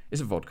YouTube,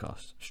 it's a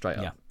vodcast, straight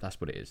up. That's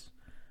what it is.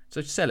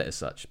 So sell it as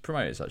such,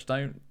 promote it as such.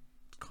 Don't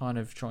kind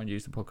of try and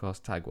use the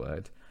podcast tag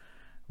word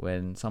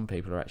when some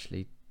people are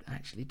actually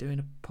doing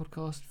a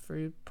podcast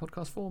through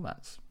podcast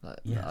formats.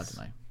 Yes. I don't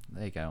know.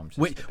 There you go.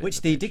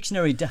 Which the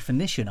dictionary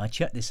definition, I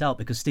checked this out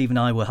because Steve and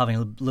I were having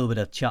a little bit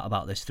of chat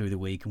about this through the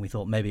week, and we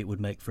thought maybe it would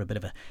make for a bit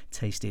of a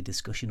tasty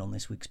discussion on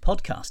this week's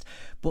podcast.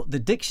 But the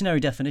dictionary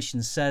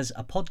definition says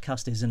a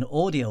podcast is an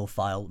audio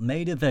file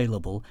made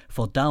available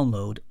for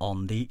download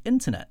on the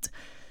internet.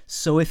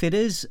 So if it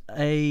is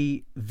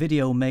a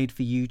video made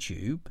for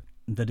YouTube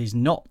that is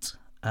not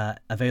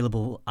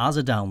available as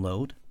a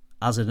download,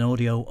 as an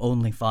audio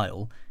only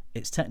file,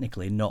 it's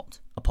technically not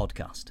a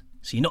podcast.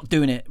 So you're not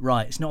doing it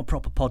right. It's not a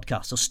proper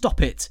podcast. So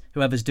stop it,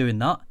 whoever's doing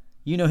that.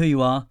 You know who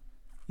you are.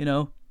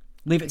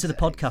 Leave it to the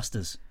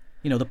podcasters.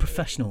 The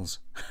professionals.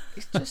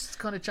 It's just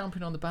kind of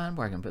jumping on the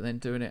bandwagon, but then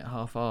doing it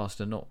half-assed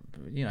and not.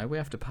 We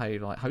have to pay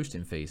like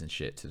hosting fees and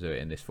shit to do it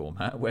in this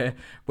format. Where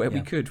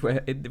we could.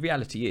 The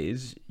reality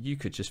is, you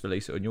could just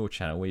release it on your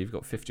channel where you've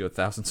got 50 or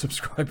 1,000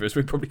 subscribers.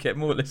 We'd probably get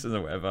more listeners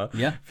or whatever.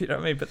 Yeah. You know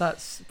what I mean?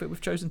 But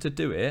we've chosen to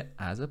do it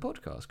as a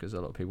podcast because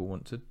a lot of people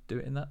want to do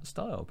it in that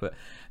style. But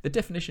the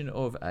definition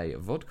of a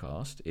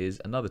vodcast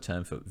is another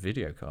term for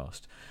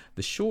videocast.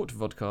 The short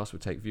vodcast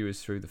would take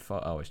viewers through the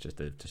file. Oh, it's just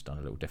done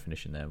a little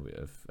definition there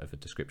of a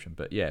description.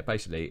 But yeah,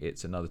 basically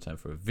it's another term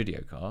for a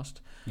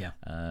videocast. Yeah.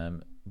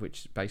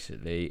 Which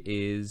basically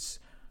is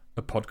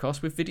a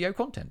podcast with video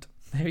content.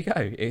 There you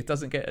go. It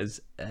doesn't get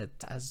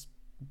as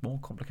more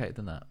complicated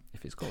than that.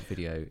 If it's got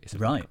video, it's a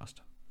podcast.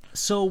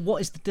 So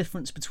what is the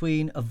difference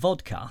between a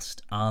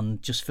vodcast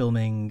and just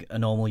filming a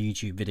normal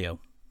YouTube video?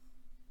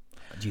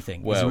 Do you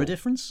think? Is there a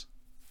difference?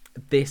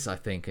 This, I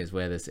think, is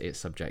where it's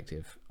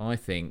subjective. I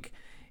think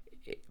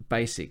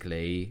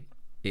basically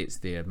it's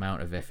the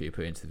amount of effort you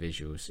put into the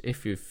visuals.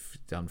 If you've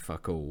done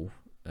fuck all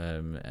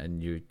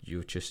and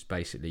you're just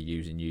basically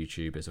using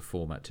YouTube as a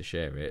format to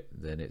share it,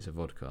 then it's a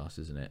vodcast,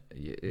 isn't it?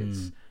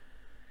 It's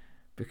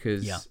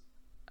because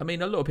a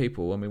lot of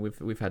people,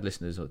 we've had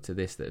listeners to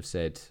this that have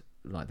said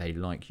like they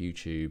like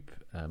YouTube.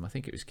 I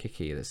think it was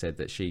Kiki that said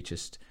that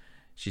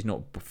she's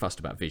not fussed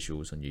about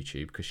visuals on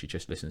YouTube because she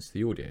just listens to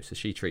the audio. So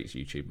she treats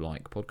YouTube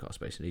like podcasts,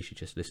 basically. She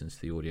just listens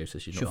to the audio, so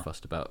she's not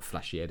fussed about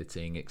flashy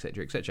editing,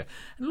 etc., etc.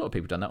 And a lot of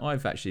people have done that.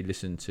 I've actually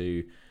listened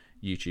to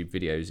YouTube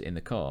videos in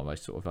the car. I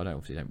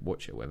obviously don't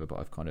watch it or whatever, but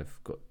I've kind of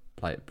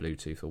play it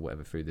Bluetooth or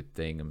whatever through the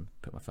thing and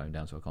put my phone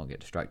down so I can't get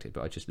distracted.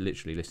 But I just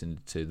literally listen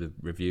to the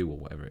review or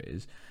whatever it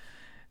is.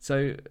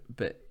 So,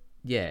 but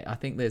yeah, I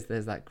think there's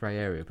that grey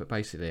area. But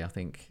basically, I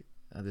think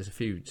there's a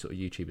few sort of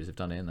YouTubers have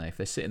done it, and if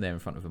they're sitting there in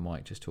front of a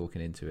mic just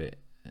talking into it,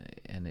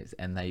 and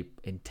they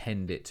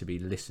intend it to be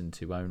listened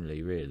to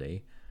only,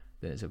 really,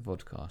 then it's a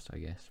vodcast, I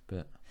guess.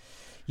 But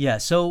yeah,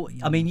 so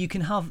you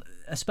can have,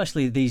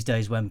 especially these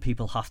days when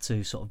people have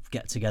to sort of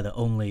get together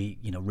only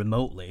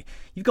remotely.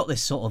 You've got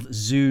this sort of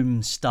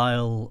Zoom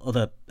style,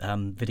 other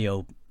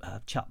video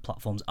chat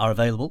platforms are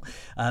available,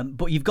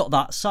 but you've got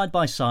that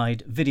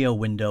side-by-side video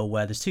window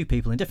where there's two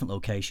people in different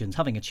locations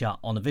having a chat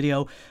on a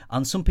video,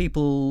 and some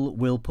people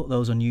will put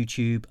those on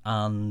YouTube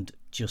and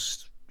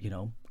just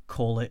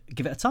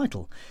give it a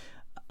title.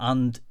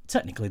 And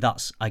technically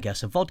that's, I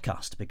guess, a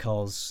vodcast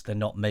because they're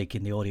not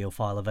making the audio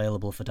file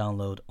available for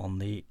download on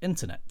the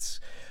internet.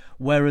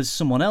 Whereas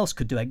someone else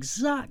could do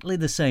exactly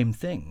the same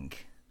thing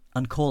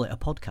and call it a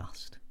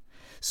podcast.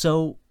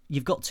 So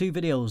you've got two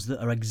videos that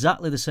are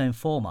exactly the same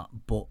format,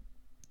 but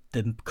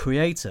the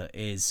creator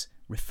is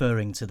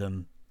referring to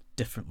them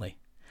differently.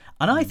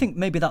 And I think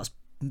maybe that's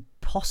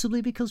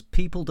possibly because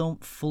people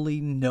don't fully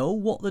know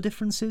what the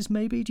difference is,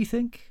 maybe, do you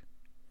think?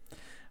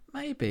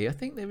 Maybe. I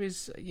think there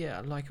is,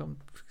 like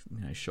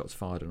shots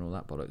fired and all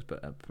that bollocks,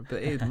 but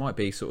it might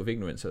be sort of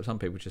ignorance. So some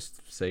people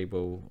just say,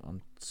 well,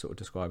 I'm sort of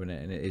describing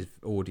it, and it is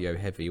audio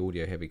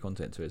heavy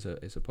content, so it's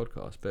a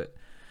podcast. But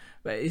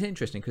it's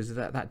interesting because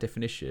that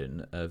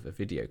definition of a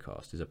video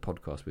cast is a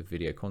podcast with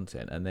video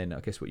content, and then I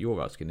guess what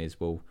you're asking is,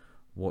 well,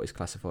 what is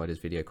classified as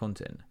video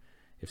content?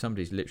 If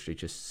somebody's literally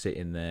just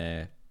sitting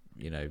there,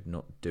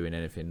 not doing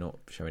anything, not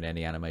showing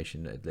any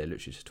animation, they're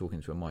literally just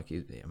talking to a mic.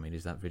 I mean,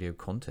 is that video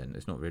content?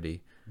 It's not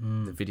really.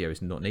 The video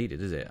is not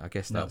needed, is it? I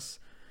guess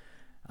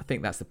I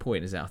think that's the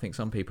point, is that I think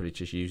some people are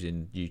just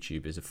using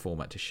YouTube as a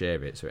format to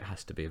share it, so it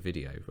has to be a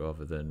video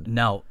rather than...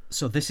 Now,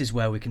 so this is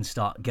where we can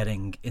start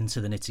getting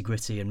into the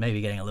nitty-gritty and maybe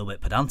getting a little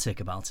bit pedantic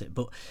about it.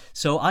 But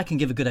so I can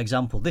give a good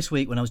example. This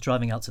week when I was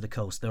driving out to the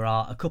coast, there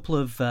are a couple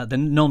of the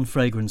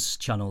non-fragrance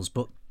channels,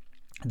 but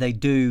they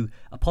do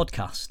a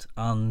podcast,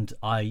 and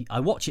I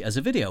watch it as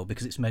a video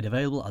because it's made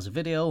available as a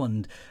video,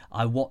 and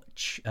I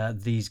watch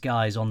these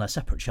guys on their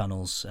separate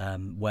channels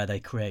where they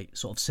create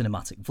sort of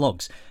cinematic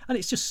vlogs, and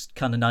it's just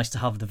kind of nice to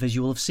have the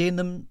visual of seeing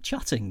them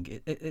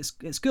chatting. It's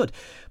good.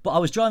 But I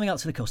was driving out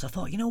to the coast, I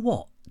thought, you know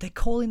what, they're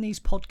calling these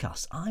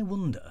podcasts. I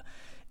wonder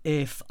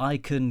if I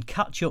can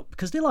catch up,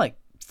 because they're like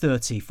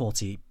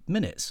 30-40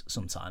 minutes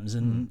sometimes,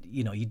 and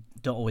you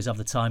don't always have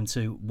the time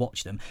to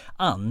watch them,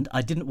 and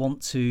I didn't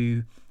want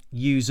to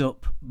use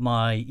up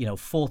my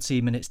 40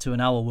 minutes to an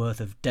hour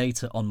worth of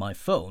data on my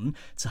phone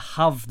to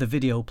have the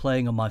video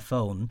playing on my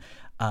phone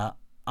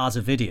as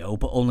a video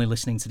but only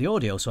listening to the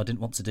audio, so I didn't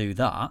want to do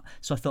that.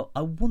 So I thought,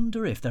 I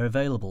wonder if they're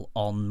available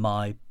on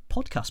my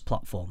podcast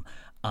platform,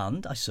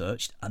 and I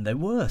searched and they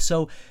were.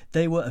 So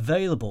they were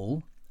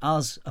available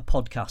as a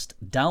podcast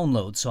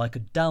download, so I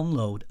could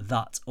download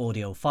that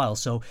audio file.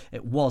 So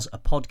it was a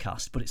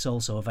podcast, but it's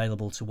also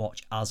available to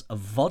watch as a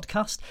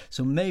vodcast.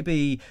 So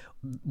maybe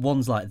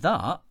ones like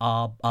that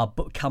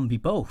can be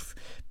both,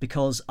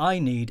 because I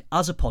need,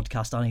 as a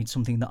podcast, I need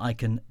something that I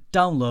can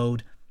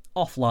download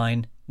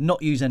offline,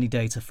 not use any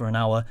data for an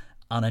hour,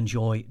 and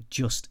enjoy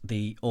just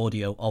the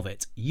audio of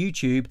it.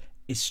 YouTube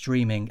is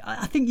streaming.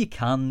 I think you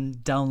can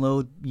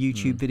download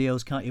YouTube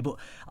videos, can't you? But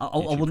I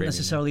wouldn't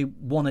necessarily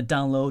want to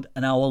download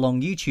an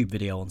hour-long YouTube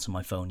video onto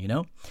my phone,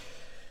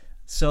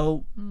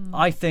 So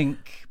I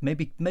think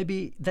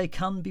maybe they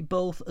can be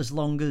both, as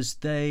long as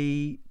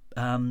they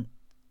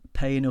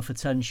pay enough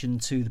attention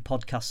to the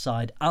podcast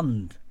side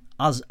and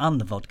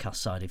the vodcast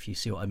side, if you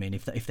see what I mean.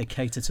 If they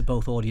cater to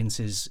both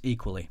audiences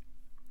equally.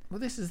 Well,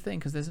 this is the thing,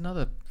 because there's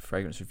another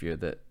fragrance reviewer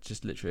that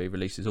just literally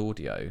releases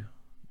audio.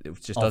 It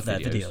just does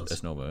videos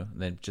as normal,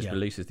 and then just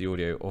releases the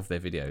audio of their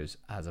videos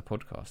as a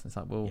podcast. And it's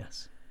like, well,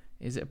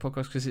 is it a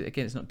podcast? Because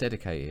again, it's not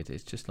dedicated.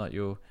 It's just like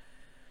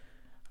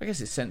I guess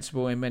it's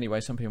sensible in many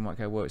ways. Some people might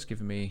go, well, it's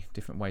giving me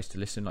different ways to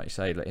listen. Like you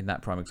say, like in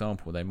that prime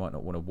example, they might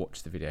not want to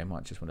watch the video, they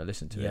might just want to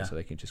listen to it, so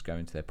they can just go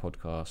into their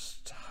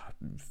podcast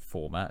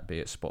format, be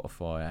it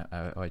Spotify,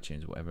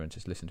 iTunes, or whatever, and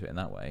just listen to it in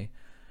that way.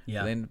 Yeah.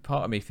 But then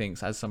part of me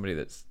thinks, as somebody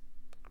that's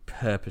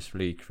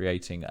purposefully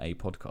creating a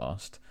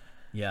podcast,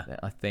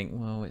 I think,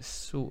 well, it's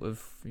sort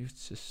of, you're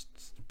just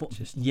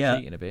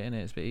cheating a bit, isn't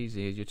it? It's a bit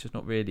easy. You're just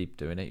not really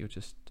doing it. You're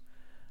just...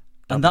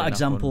 And that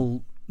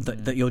example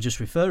that you're just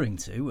referring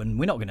to, and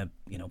we're not going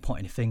to point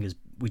any fingers,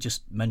 we're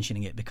just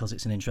mentioning it because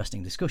it's an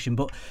interesting discussion,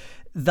 but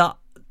that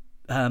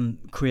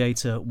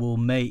creator will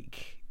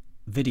make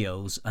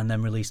videos and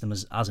then release them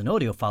as an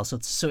audio file.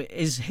 So it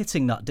is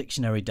hitting that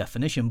dictionary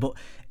definition, but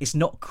it's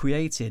not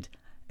created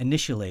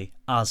initially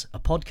as a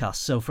podcast.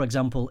 So for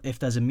example, if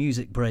there's a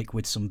music break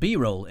with some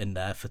B-roll in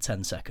there for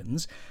 10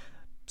 seconds,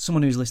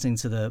 someone who's listening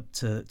to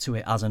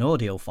it as an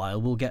audio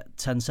file will get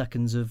 10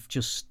 seconds of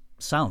just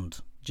sound,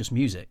 just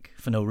music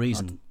for no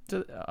reason.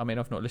 I mean,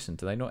 I've not listened.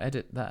 Do they not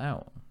edit that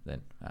out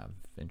then, out of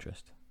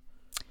interest?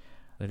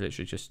 They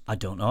literally just... I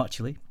don't know,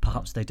 actually.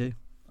 Perhaps they do.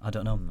 I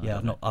don't know.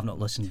 I've not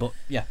listened, but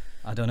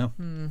I don't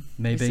know.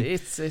 Maybe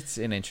it's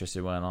an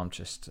interesting one. I'm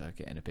just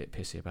getting a bit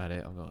pissy about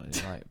it. I've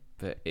got like,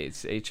 but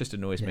it just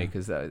annoys me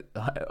because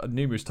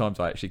numerous times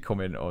I actually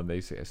comment on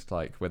these. It's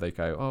like where they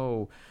go,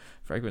 "Oh,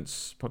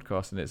 fragrance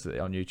podcast," and it's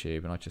on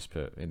YouTube, and I just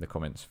put in the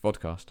comments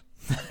 "vodcast."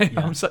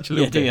 I'm such a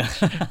little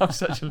bitch. I'm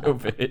such a little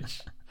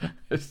bitch.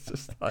 It's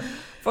just like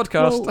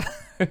podcast.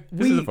 Well,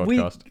 this is a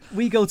podcast.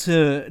 We go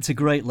to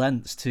great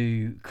lengths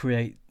to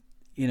create,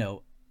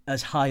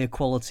 as high a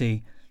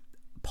quality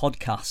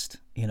podcast,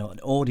 an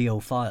audio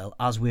file,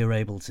 as we're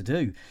able to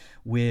do.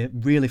 We're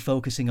really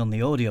focusing on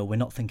the audio. We're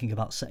not thinking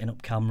about setting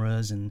up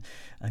cameras and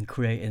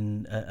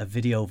creating a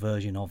video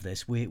version of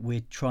this.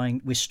 We're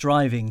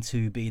striving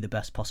to be the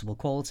best possible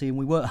quality, and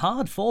we work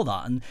hard for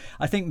that. And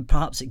I think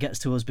perhaps it gets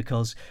to us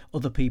because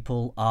other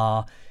people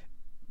are,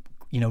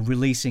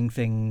 releasing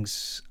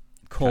things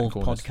called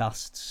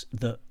podcasts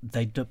that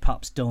they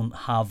perhaps don't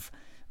have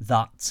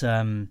that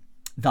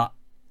that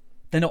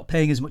they're not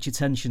paying as much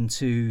attention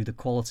to the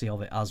quality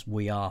of it as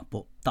we are,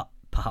 but that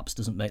perhaps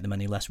doesn't make them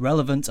any less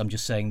relevant. I'm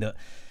just saying that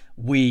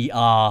we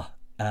are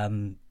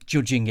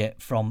judging it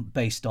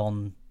based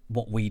on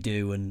what we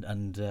do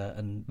and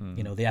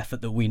the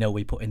effort that we know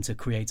we put into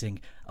creating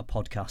a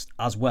podcast,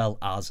 as well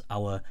as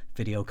our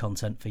video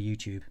content for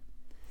YouTube.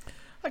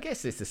 I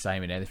guess it's the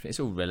same in anything. It's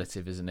all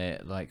relative, isn't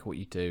it? Like what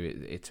you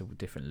do, it's all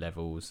different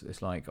levels.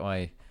 It's like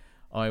I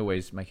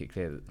always make it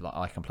clear that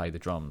I can play the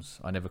drums.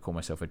 I never call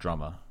myself a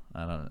drummer,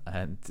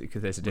 and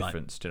because there's a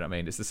difference. Right. Do you know what I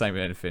mean? It's the same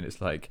in anything.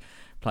 It's like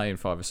playing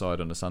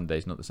five-a-side on a Sunday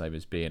is not the same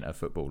as being a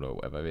footballer or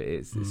whatever.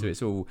 So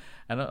it's all,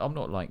 and I'm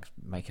not like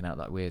making out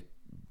like we're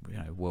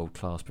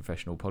world-class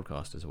professional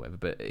podcasters or whatever,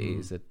 but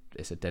it's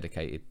a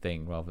dedicated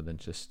thing rather than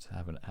just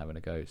having a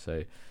go.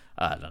 So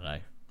I don't know.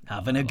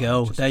 Having a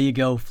go. There you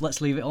go. Let's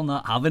leave it on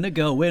that. Having a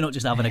go. We're not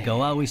just having a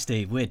go, are we,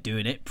 Steve? We're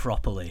doing it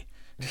properly.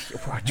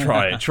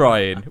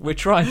 Trying. We're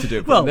trying to do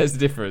it. Well, there's a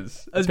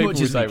difference. As People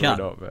much as we can.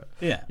 Not, but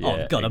yeah. Oh God,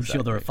 exactly. I'm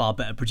sure there are far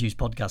better produced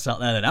podcasts out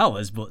there than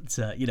ours, but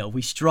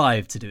we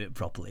strive to do it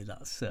properly.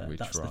 That's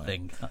the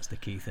thing. That's the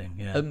key thing.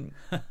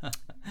 Yeah.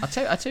 I'll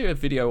tell you a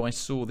video I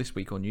saw this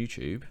week on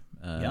YouTube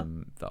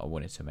that I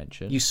wanted to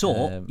mention. You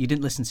saw? You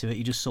didn't listen to it.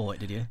 You just saw it,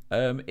 did you?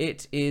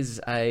 It is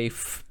a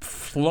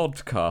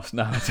flodcast.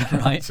 No,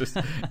 right.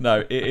 No,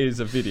 it is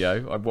a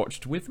video I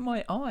watched with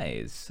my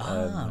eyes,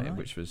 right.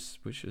 which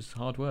was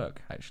hard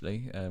work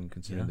actually,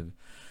 considering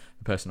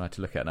the person I had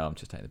to look at. Now I'm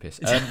just taking the piss.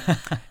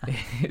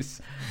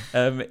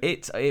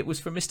 It was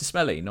from Mr.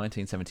 Smelly,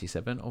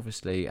 1977.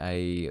 Obviously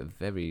a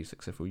very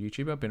successful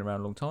YouTuber, been around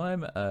a long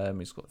time.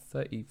 He's got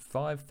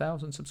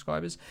 35,000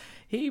 subscribers.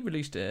 He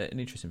released an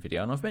interesting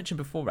video, and I've mentioned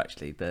before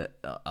actually that,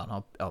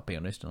 and I'll be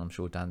honest, and I'm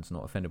sure Dan's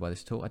not offended by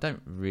this at all, I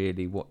don't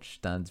really watch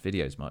Dan's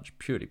videos much,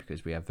 purely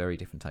because we have very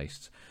different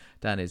tastes.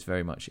 Dan is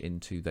very much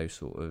into those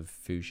sort of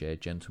fougere,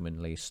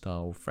 gentlemanly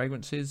style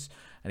fragrances,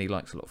 and he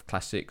likes a lot of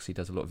classics. He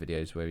does a lot of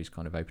videos where he's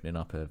kind of opening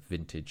up a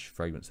vintage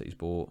fragrance that he's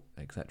bought,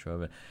 etc.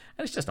 And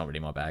it's just not really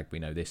my bag. We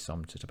know this.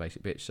 I'm just a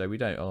basic bitch, so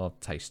our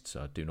tastes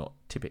do not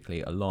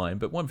typically align.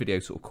 But one video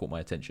sort of caught my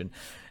attention,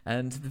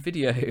 and the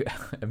video,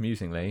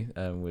 amusingly,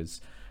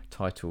 was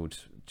titled,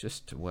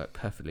 just to work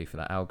perfectly for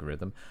that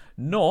algorithm,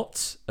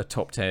 not a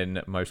top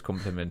 10 most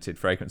complimented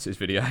fragrances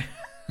video.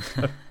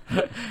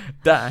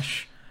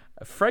 Dash.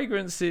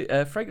 Fragrance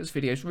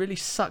videos really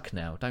suck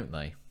now, don't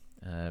they?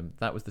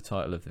 That was the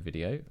title of the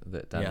video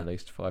that Dan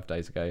released 5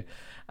 days ago,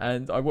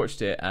 and I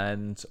watched it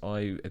and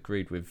I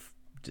agreed with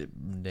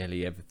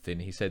nearly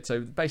everything he said. So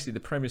basically the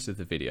premise of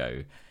the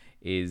video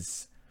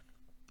is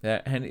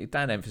and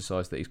Dan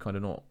emphasised that he's kind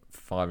of not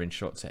firing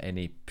shots at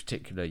any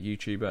particular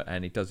YouTuber,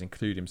 and he does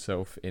include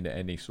himself in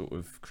any sort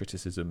of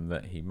criticism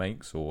that he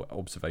makes, or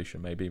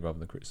observation maybe rather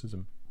than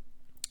criticism.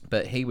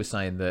 But he was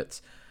saying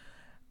that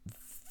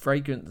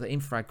fragrance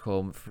in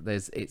Fragcom,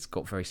 it's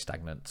got very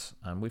stagnant,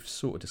 and we've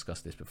sort of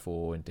discussed this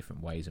before in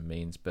different ways and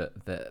means,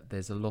 but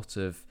there's a lot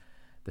of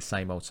the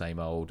same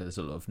old. There's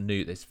a lot of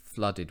new. There's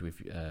flooded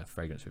with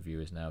fragrance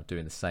reviewers now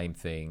doing the same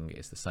thing.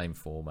 It's the same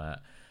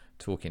format,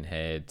 talking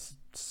heads,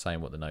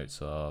 saying what the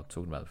notes are,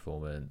 talking about the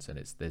performance, and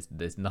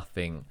there's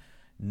nothing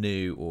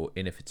new or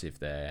innovative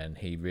there. And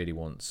he really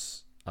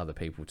wants other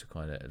people to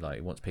kind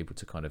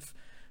of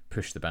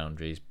push the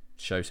boundaries,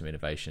 show some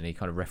innovation. He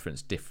kind of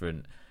referenced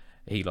different.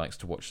 He likes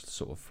to watch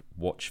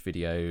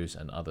videos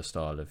and other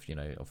style of,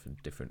 often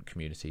different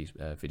communities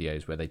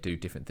videos where they do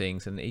different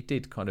things. And he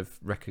did kind of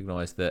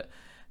recognise that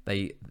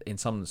they, in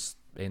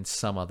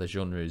some other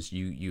genres,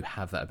 you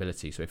have that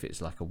ability. So if it's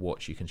like a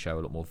watch, you can show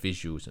a lot more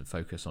visuals and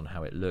focus on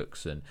how it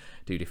looks and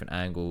do different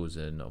angles,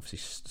 and obviously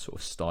sort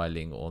of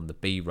styling on the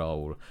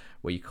B-roll,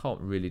 where you can't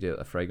really do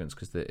a fragrance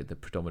because the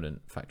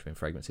predominant factor in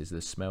fragrance is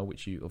the smell,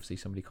 which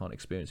somebody can't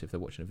experience if they're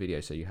watching a video,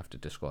 so you have to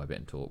describe it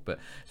and talk. But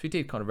so we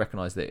did kind of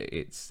recognise that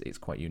it's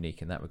quite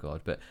unique in that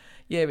regard. But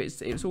yeah,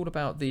 it's all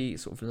about the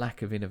sort of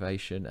lack of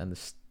innovation and the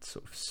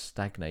sort of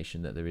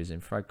stagnation that there is in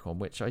Fragcom,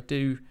 which I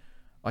do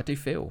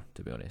feel,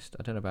 to be honest.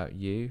 I don't know about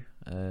you.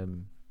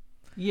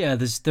 Yeah,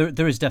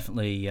 there is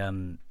definitely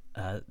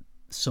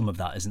some of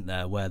that, isn't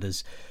there? Where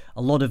there's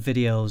a lot of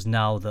videos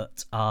now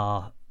that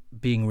are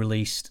being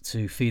released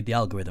to feed the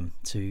algorithm,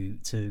 to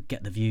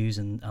get the views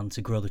and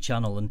to grow the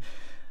channel. And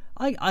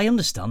I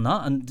understand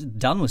that, and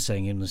Dan was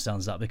saying he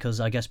understands that, because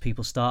I guess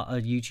people start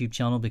a YouTube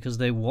channel because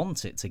they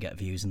want it to get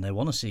views and they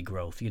want to see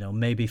growth.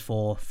 Maybe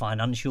for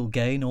financial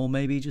gain, or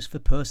maybe just for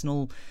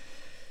personal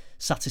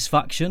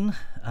satisfaction,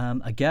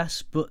 I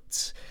guess.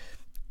 But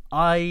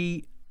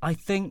I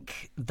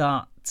think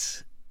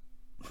that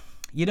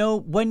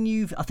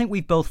I think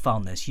we've both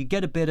found this. You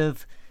get a bit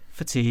of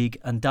fatigue,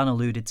 and Dan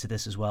alluded to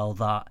this as well,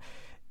 that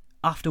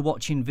after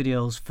watching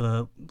videos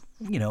for,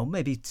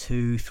 maybe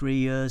 2-3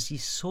 years, you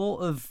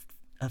sort of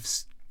have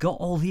got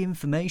all the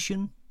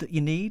information that you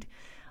need.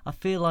 I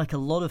feel like a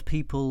lot of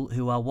people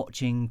who are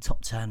watching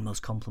Top 10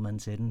 Most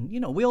Complimented, and,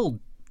 we all,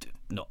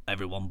 not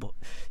everyone, but,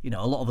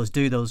 a lot of us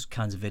do those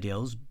kinds of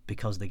videos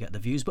because they get the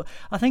views. But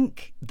I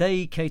think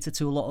they cater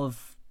to a lot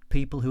of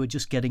people who are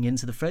just getting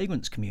into the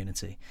fragrance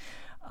community.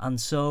 And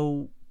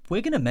so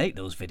we're going to make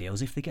those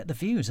videos if they get the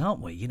views,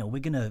 aren't we? We're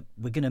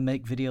going to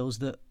make videos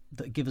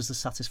that give us the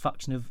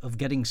satisfaction of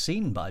getting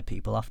seen by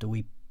people after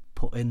we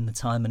put in the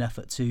time and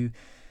effort to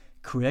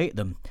create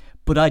them.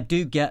 But I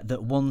do get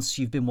that once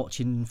you've been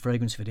watching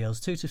fragrance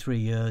videos 2 to 3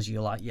 years,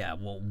 you're like, yeah,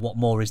 well, what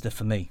more is there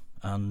for me?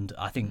 And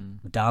I think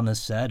Dan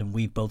has said, and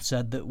we've both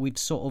said, that we've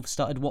sort of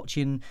started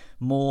watching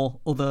more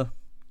other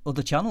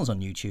channels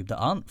on YouTube that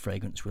aren't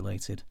fragrance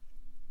related.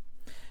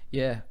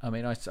 Yeah, I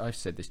mean, I've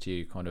said this to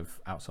you kind of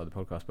outside the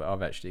podcast, but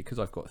I've actually, because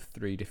I've got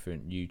 3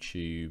 different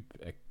YouTube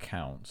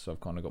accounts, so I've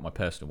kind of got my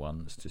personal one,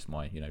 that's just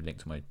my, link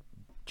to my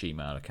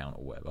Gmail account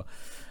or whatever.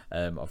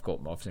 I've got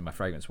obviously my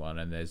fragrance one,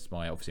 and there's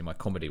my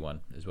comedy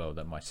one as well,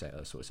 that my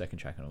sort of second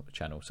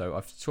channel. So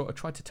I've sort of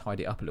tried to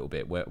tidy it up a little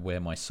bit where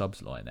my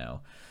subs lie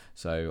now.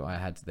 So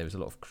there was a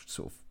lot of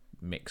sort of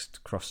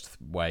mixed crossed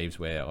waves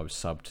where I was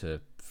subbed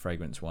to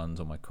fragrance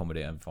ones on my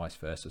comedy and vice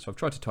versa. So I've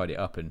tried to tidy it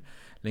up and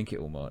link it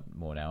all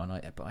more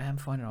now. But I am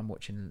finding I'm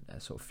watching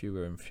sort of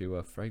fewer and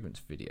fewer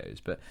fragrance videos.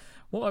 But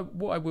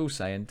what I will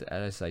say, and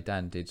as I say,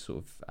 Dan did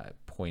sort of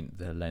point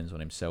the lens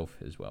on himself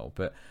as well.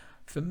 But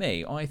for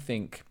me, I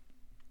think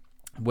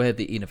where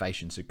the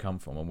innovation should come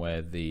from and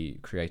where the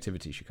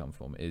creativity should come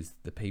from is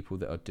the people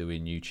that are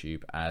doing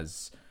YouTube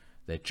as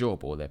their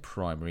job or their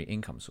primary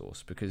income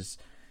source, because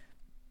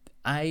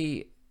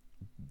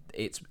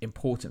it's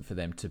important for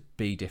them to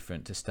be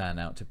different, to stand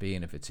out, to be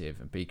innovative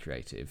and be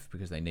creative,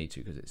 because they need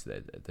to, because it's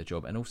their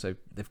job. And also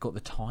they've got the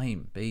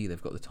time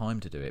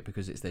to do it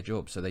because it's their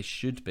job. So they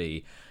should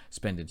be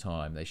spending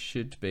time, they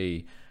should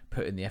be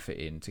putting the effort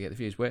in to get the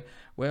views. Where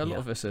a lot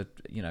of us are,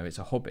 it's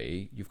a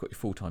hobby. You've got your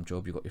full-time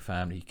job, you've got your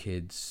family,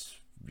 kids,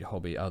 your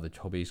hobby, other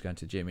hobbies, going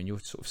to the gym, and you're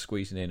sort of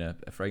squeezing in a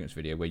fragrance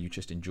video where you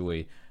just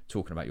enjoy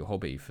talking about your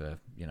hobby for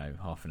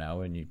half an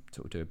hour, and you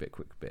sort of do a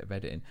quick bit of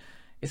editing.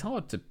 It's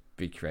hard to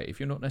be creative.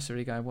 You're not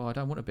necessarily going, well, I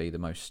don't want to be the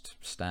most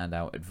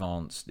standout,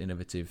 advanced,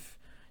 innovative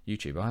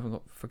YouTuber. I haven't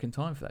got freaking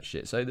time for that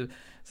shit. So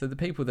the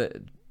people that,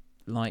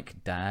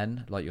 like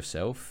Dan, like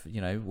yourself,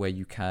 where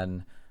you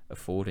can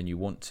afford and you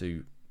want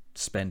to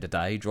spend a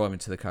day driving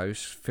to the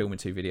coast, filming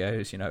 2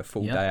 videos, a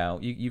full day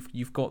out,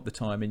 you've got the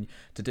time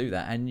to do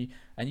that, and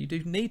you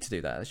do need to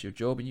do that. That's your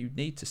job, and you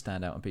need to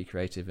stand out and be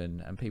creative,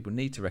 and people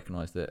need to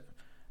recognise that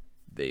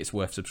it's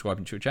worth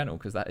subscribing to your channel,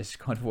 because that is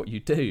kind of what you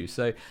do.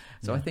 So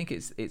I think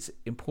it's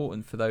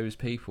important for those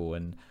people,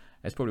 and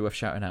it's probably worth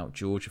shouting out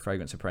George, a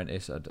fragrance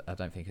apprentice. I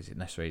don't think it's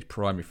necessarily his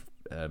primary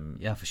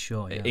for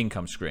sure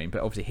income stream,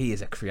 but obviously he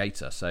is a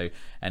creator,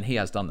 and he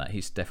has done that.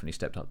 He's definitely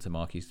stepped up to the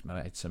mark. He's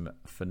made some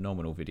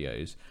phenomenal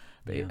videos,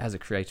 but as a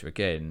creator,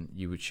 again,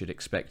 should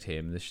expect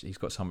him, he's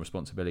got some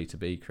responsibility to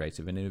be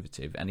creative and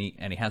innovative, and he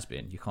has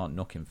been. You can't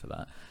knock him for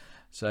that.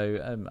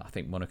 So I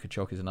think Monica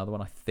Chock is another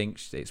one. I think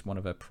it's one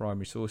of her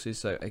primary sources.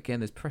 So again,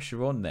 there's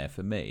pressure on there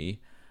for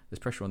me. There's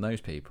pressure on those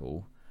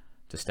people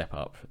to step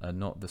up, and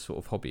not the sort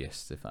of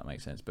hobbyists, if that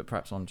makes sense. But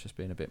perhaps I'm just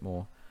being a bit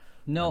more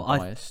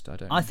biased.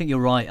 I think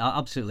you're right.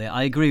 Absolutely,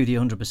 I agree with you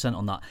 100%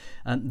 on that.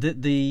 And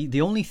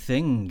the only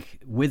thing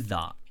with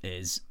that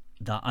is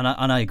that,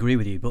 and I agree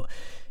with you. But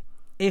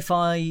if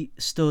I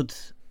stood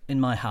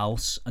in my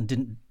house and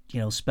didn't,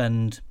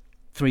 spend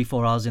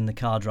 3-4 hours in the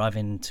car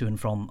driving to and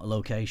from a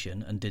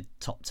location and did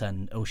top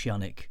 10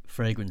 oceanic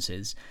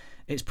fragrances,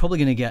 it's probably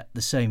going to get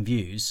the same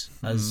views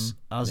as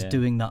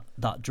doing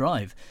that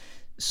drive.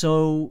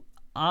 So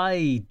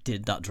I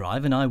did that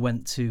drive, and I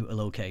went to a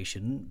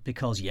location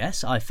because,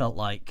 yes, I felt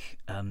like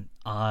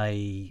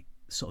I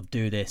sort of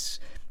do this.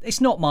 It's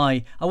not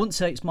I wouldn't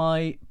say it's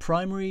my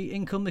primary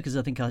income, because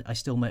I think I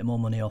still make more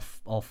money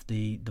off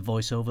the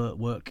voiceover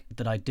work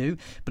that I do,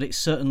 but it's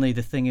certainly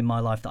the thing in my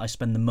life that I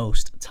spend the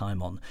most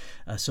time on.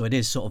 So it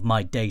is sort of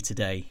my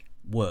day-to-day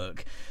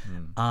work.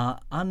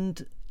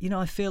 And,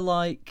 I feel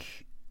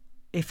like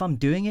if I'm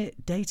doing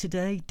it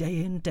day-to-day,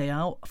 day in, day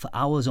out, for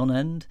hours on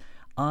end,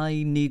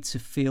 I need to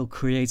feel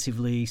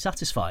creatively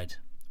satisfied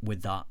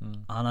with that,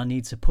 and I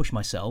need to push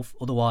myself.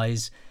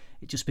 Otherwise,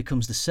 it just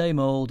becomes the same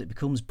old, it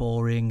becomes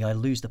boring, I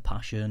lose the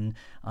passion,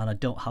 and I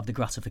don't have the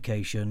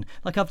gratification.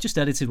 Like, I've just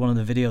edited one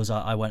of the videos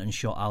I went and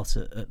shot out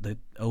at the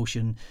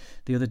ocean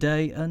the other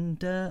day,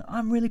 and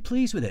I'm really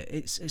pleased with it.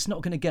 It's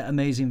not going to get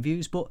amazing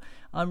views, but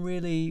I'm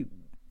really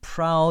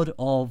proud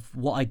of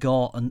what I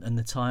got and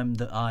the time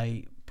that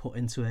I put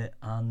into it.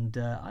 And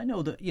I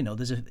know that,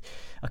 there's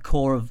a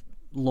core of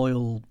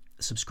loyal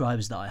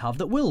subscribers that I have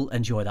that will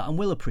enjoy that and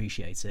will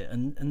appreciate it,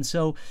 and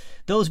so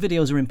those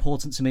videos are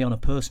important to me on a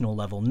personal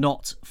level,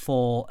 not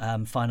for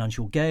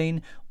financial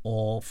gain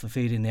or for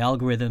feeding the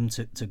algorithm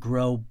to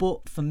grow,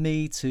 but for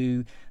me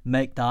to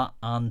make that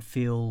and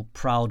feel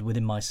proud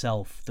within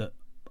myself that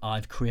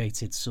I've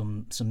created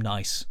some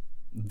nice,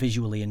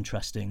 visually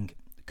interesting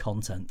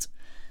content.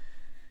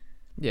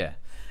 Yeah,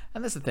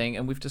 and that's the thing,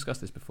 and we've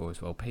discussed this before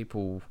as well.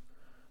 People,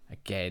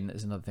 again,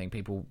 there's another thing.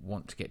 People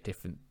want to get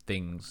different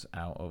things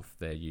out of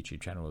their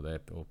YouTube channel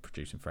or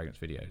producing fragrance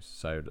videos.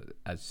 So,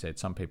 as I said,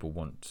 some people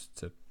want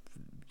to,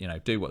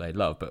 do what they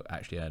love, but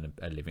actually earn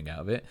a living out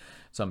of it.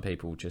 Some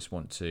people just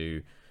want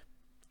to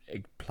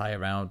play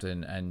around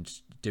and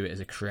do it as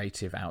a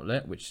creative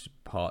outlet, which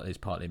is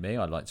partly me.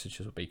 I like to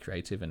just be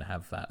creative and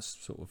have that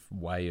sort of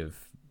way of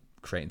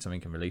creating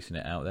something and releasing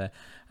it out there.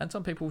 And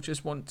some people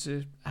just want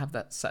to have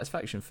that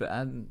satisfaction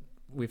and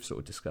we've sort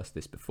of discussed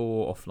this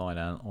before, offline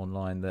and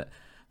online, that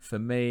for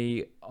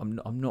me,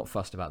 I'm not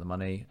fussed about the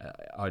money.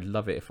 I'd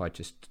love it if I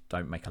just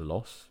don't make a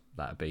loss.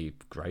 That'd be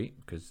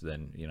great, because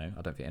then,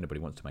 I don't think anybody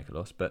wants to make a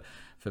loss. But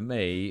for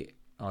me,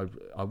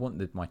 I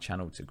want my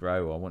channel to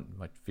grow. I want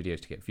my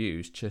videos to get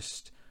views,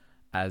 just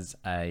as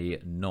a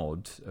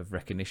nod of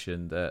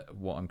recognition that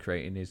what I'm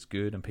creating is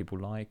good and people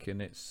like,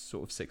 and it's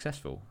sort of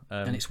successful.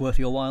 And it's worth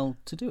your while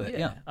to do it.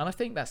 Yeah. And I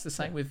think that's the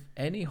same with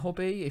any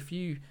hobby. If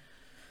you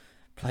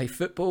play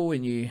football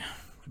and you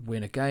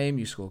win a game,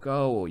 you score a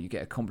goal, or you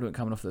get a compliment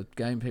coming off the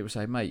game, people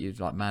say, mate, you're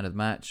like man of the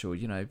match, or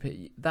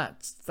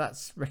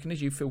that's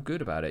recognition. You feel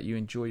good about it. You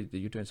enjoy that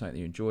you're doing something that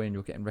you enjoy, and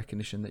you're getting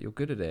recognition that you're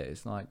good at it.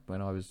 It's like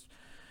when I was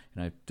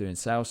doing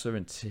salsa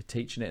and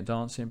teaching it and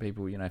dancing,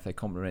 people, if they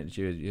complimented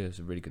you as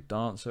a really good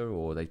dancer,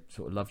 or they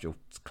sort of loved your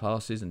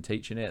classes and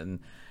teaching it, and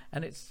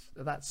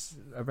that's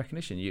a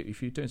recognition.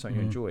 If you're doing something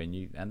you enjoy,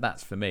 and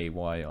that's for me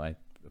why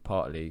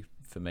for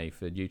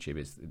YouTube,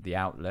 it's the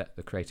outlet,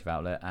 the creative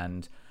outlet,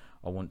 and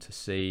I want to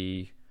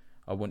be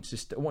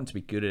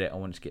good at it. I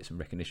want to get some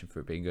recognition for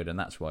it being good, and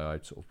that's why I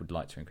sort of would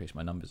like to increase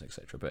my numbers,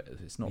 etc. But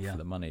it's not for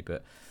the money.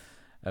 But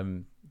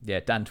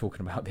Dan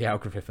talking about the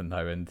algorithm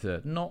though,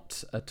 and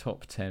not a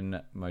top 10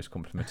 most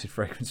complimented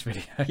fragrance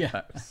video.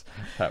 Yeah,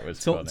 that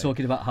was funny.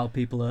 Talking about how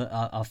people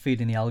are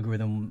feeding the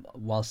algorithm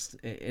whilst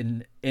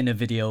in a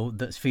video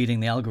that's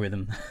feeding the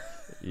algorithm.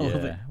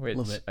 Yeah,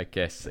 love it. I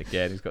guess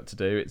again he's got to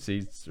do.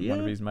 He's one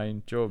of his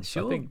main jobs.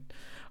 Sure.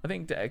 I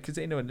think because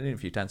in an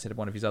interview, Dan said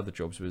one of his other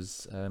jobs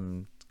was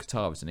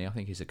guitar, wasn't he? I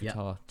think he's a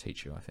guitar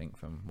teacher, I think,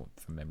 from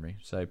memory.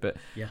 So, but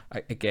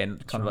again,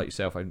 kind of like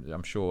yourself,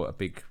 I'm sure a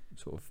big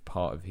sort of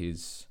part of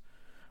his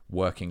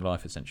working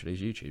life essentially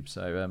is YouTube.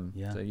 So,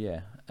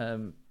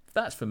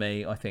 that's for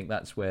me. I think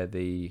that's where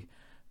the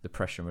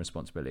pressure and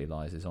responsibility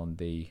lies, is on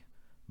the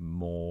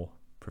more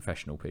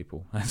professional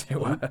people, as it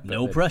were.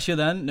 No pressure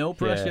then. No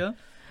pressure.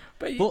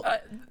 Yeah.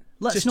 But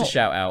let's just not... to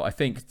shout out, I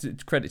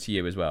think credit to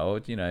you as well. I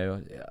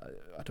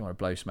don't want to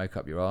blow smoke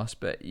up your ass,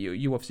 but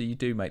you obviously you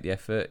do make the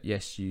effort.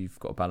 Yes, you've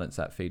got to balance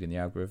that feeding the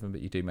algorithm,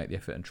 but you do make the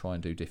effort and try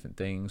and do different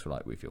things,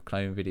 like with your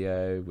clone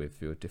video,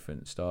 with your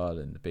different style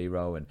and the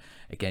B-roll. And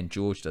again,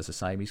 George does the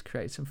same. He's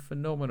created some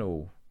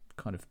phenomenal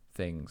kind of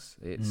things.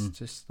 It's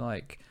just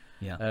like,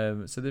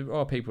 so there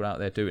are people out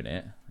there doing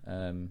it.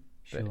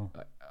 Sure.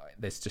 But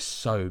there's just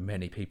so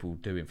many people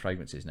doing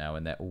fragrances now,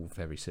 and they're all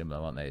very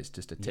similar, aren't they? It's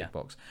just a tick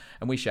box.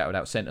 And we shouted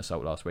out Scent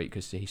Assault last week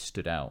because he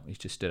stood out. He's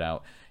just stood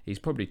out. He's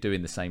probably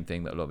doing the same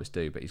thing that a lot of us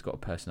do, but he's got a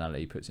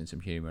personality, he puts in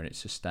some humour, and it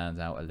just stands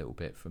out a little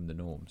bit from the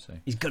norm. So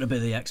he's got a bit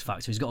of the X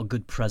factor. He's got a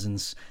good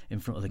presence in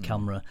front of the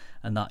camera,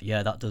 and that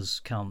does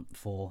count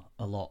for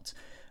a lot.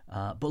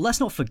 But let's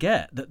not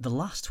forget that the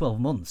last 12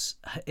 months,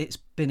 it's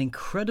been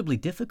incredibly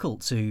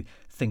difficult to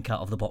think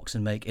out of the box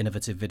and make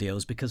innovative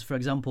videos because, for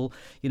example,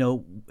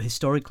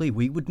 historically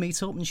we would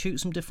meet up and shoot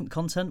some different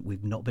content.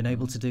 We've not been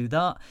able to do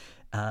that.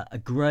 A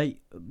great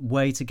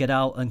way to get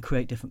out and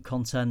create different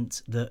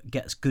content that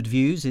gets good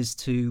views is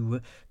to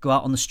go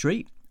out on the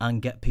street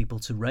and get people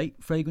to rate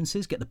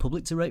fragrances, get the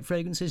public to rate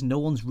fragrances. No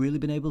one's really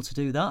been able to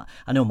do that.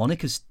 I know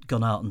Monica's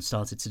gone out and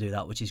started to do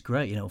that, which is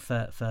great.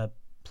 Fair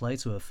play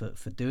to her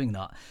for doing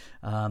that,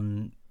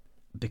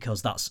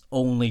 because that's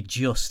only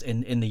just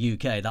in the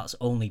UK, that's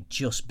only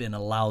just been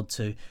allowed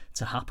to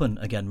happen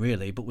again,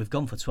 really. But we've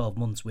gone for 12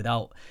 months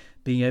without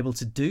being able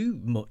to do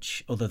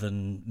much other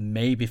than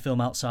maybe film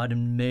outside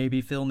and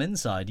maybe film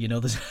inside.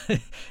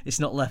 It's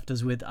not left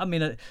us with,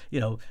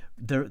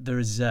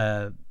 there's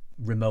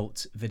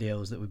remote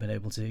videos that we've been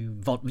able to do,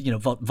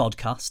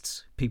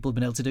 vodcasts. People have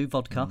been able to do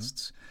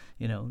vodcasts,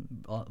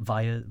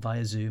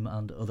 via Zoom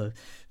and other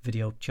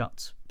video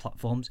chat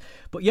platforms.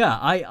 But yeah,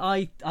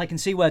 I can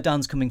see where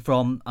Dan's coming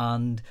from,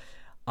 and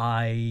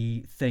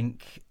I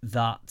think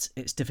that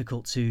it's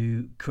difficult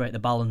to create the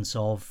balance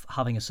of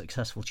having a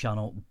successful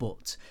channel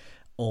but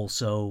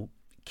also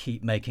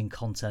keep making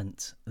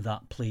content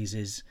that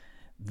pleases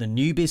the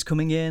newbies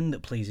coming in,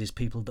 that pleases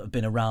people that have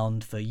been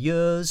around for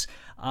years.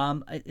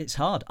 It's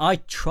hard. I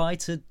try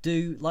to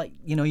do,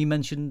 you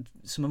mentioned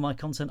some of my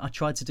content. I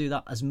try to do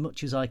that as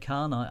much as I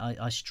can.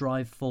 I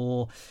strive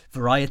for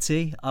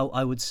variety,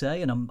 I would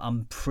say, and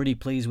I'm pretty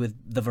pleased with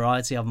the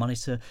variety I've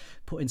managed to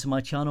put into my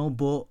channel.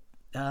 But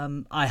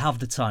I have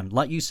the time,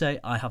 like you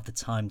say, I have the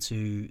time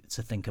to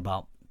think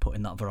about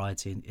putting that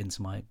variety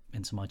into my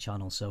into my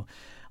channel. So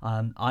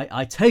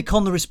I take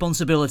on the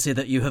responsibility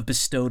that you have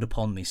bestowed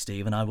upon me,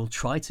 Steve, and I will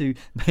try to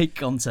make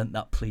content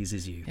that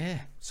pleases you. Yeah,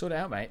 sort it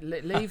out, mate.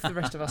 Leave the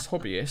rest of us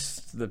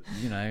hobbyists,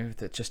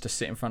 that just to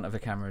sit in front of a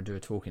camera and do a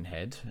talking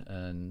head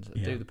and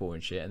do the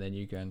boring shit, and then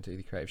you go and do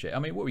the creative shit. I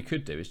mean, what we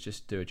could do is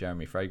just do a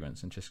Jeremy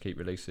fragrance and just keep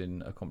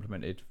releasing a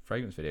complimented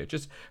fragrance video.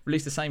 Just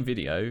release the same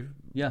video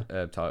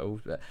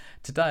title.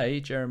 Today,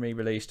 Jeremy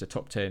released a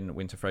top 10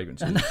 winter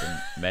fragrances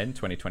from men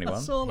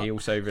 2021. He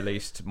also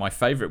released my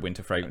favourite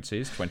winter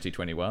fragrances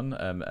 2021,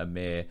 a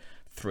mere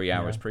 3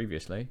 hours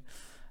previously.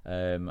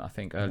 I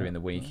think earlier in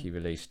the week he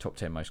released top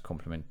 10 most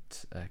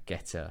compliment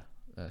getter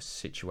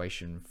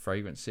situation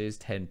fragrances,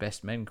 10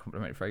 best men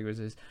compliment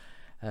fragrances,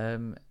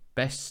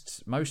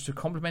 best most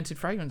complimented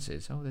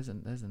fragrances. Oh, there's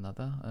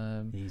another.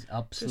 He's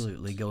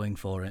absolutely going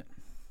for it.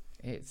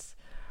 It's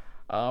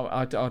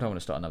I don't want to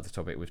start another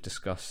topic. We've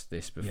discussed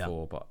this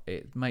before, but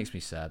it makes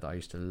me sad that I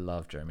used to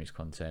love Jeremy's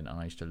content, and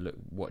I used to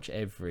watch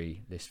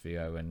every list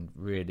video and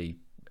really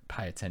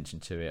pay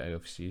attention to it. I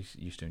obviously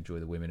used to enjoy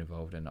the women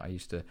involved, and I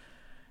used to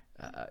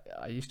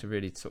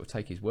really sort of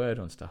take his word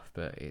on stuff.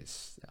 But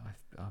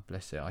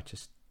bless it, I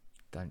just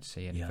don't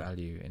see any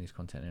value in his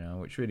content now,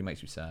 which really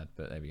makes me sad.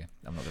 But there we go.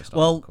 I'm not going to start.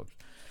 Well,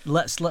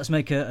 let's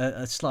make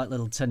a slight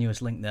little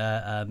tenuous link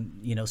there.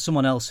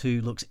 Someone else who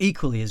looks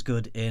equally as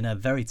good in a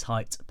very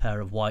tight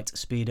pair of white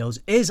Speedos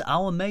is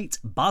our mate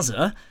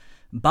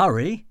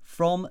Barry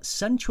from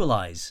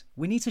Centralize.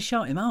 We need to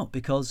shout him out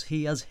because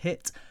he has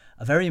hit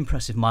a very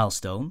impressive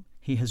milestone.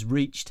 He has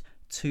reached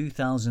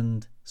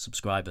 2,000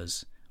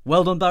 subscribers.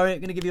 Well done, Barry. I'm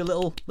going to give you a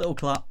little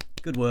clap.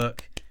 Good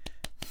work.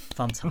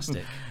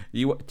 Fantastic.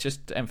 You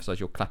just to emphasise,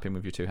 you're clapping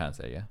with your two hands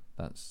there, yeah?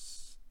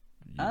 That's...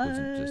 let's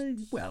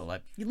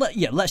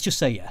just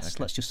say yes.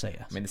 Okay. Let's just say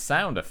yes. I mean, the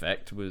sound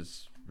effect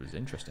was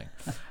interesting.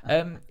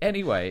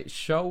 Anyway,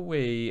 shall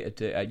we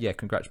do...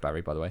 congrats,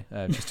 Barry, by the way.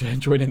 Just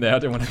joining there. I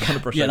don't want to kind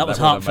of brush over that was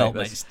heartfelt,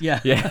 mate.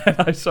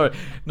 Yeah. No, sorry.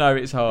 No,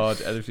 it's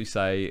hard. As we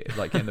say,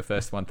 like getting the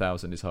first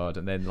 1,000 is hard.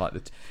 And then like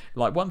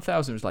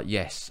 1,000 was like,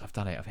 yes, I've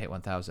done it. I've hit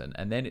 1,000.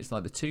 And then it's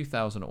like the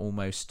 2,000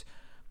 almost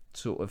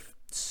sort of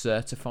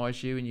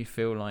certifies you, and you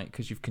feel like,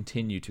 because you've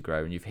continued to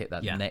grow and you've hit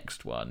that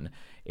next one,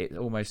 it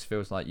almost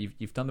feels like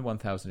you've done the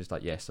 1,000. It's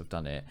like, yes, I've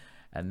done it.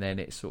 And then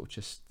it sort of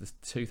just, the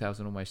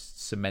 2,000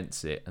 almost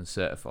cements it and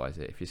certifies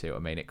it, if you see what I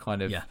mean. It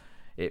kind of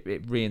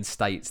it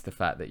reinstates the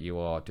fact that you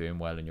are doing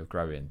well and you're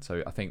growing.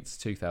 So I think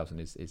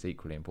 2,000 is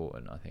equally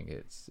important. I think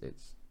it's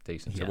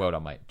decent. So well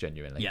done, mate,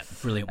 genuinely. Yeah,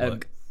 brilliant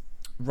work.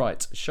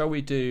 Right, shall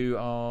we do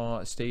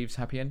our Steve's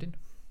happy ending?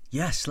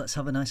 Yes, let's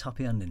have a nice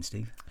happy ending,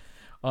 Steve.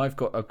 I've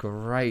got a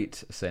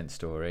great scent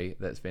story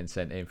that's been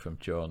sent in from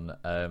John.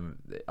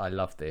 I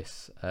love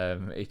this.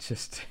 It's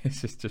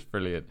just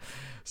brilliant.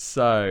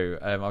 So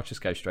I'll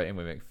just go straight in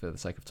with it for the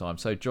sake of time.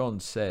 So John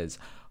says,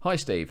 "Hi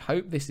Steve,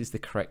 hope this is the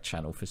correct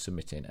channel for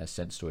submitting a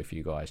scent story for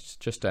you guys.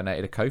 Just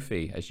donated a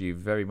Ko-fi as you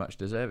very much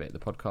deserve it. The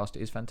podcast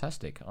is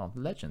fantastic." Oh,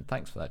 legend.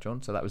 Thanks for that,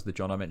 John. So that was the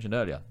John I mentioned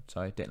earlier.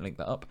 So I didn't link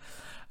that up.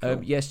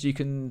 Cool. Yes, you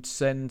can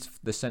send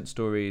the scent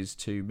stories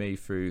to me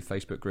through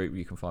Facebook group.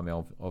 You can find me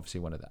obviously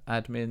one of the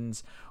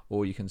admins,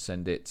 or you can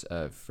send it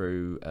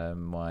through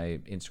my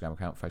Instagram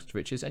account, Focus to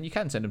Riches, and you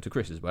can send them to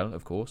Chris as well,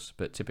 of course.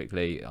 But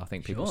typically, I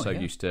think people are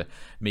used to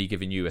me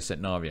giving you a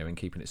scenario and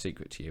keeping it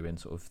secret to you and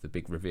sort of the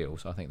big reveal.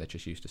 So I think they're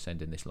just used to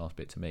sending this last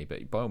bit to me.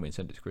 But by all means,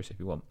 send it to Chris if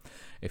you want.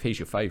 If he's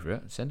your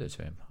favourite, send it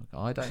to him.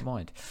 I don't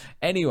mind.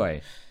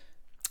 Anyway.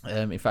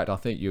 In fact, I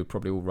think you'd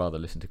probably all rather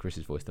listen to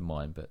Chris's voice than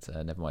mine, but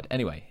never mind.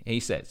 Anyway, he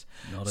says,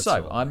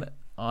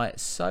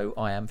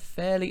 I am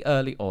fairly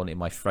early on in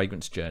my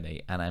fragrance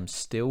journey, and I'm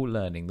still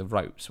learning the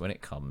ropes when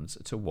it comes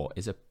to what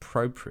is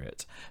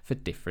appropriate for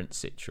different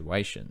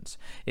situations.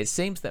 It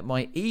seems that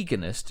my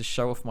eagerness to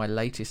show off my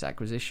latest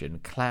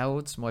acquisition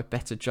clouds my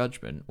better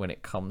judgment when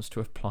it comes to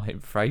applying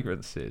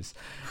fragrances.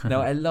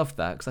 Now, I love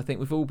that, because I think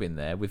we've all been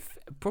there with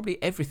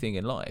probably everything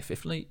in life.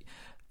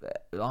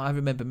 I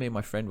remember me and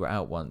my friend were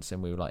out once,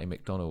 and we were like in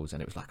McDonald's,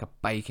 and it was like a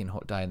baking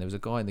hot day, and there was a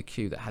guy in the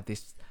queue that had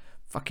this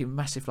fucking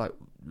massive like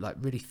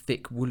really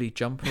thick woolly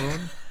jumper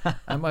on,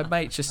 and my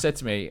mate just said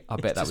to me, I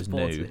bet that was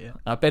new.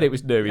 I bet it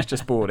was new. He's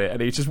just bought it, and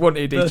he just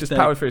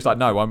powered through. It's like,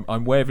 no,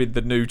 I'm wearing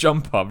the new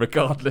jumper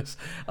regardless.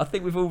 I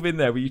think we've all been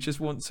there where you just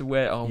want to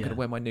wear, I'm going to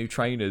wear my new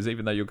trainers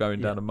even though you're going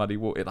down a muddy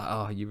water.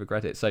 Like, you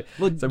regret it. So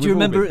do you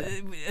remember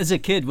as a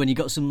kid when you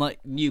got some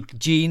like new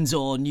jeans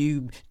or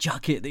new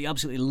jacket that you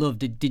absolutely loved?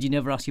 Did you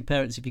never ask your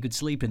parents if you could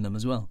sleep in them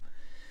as well?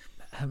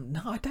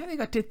 No, I don't think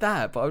I did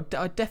that, but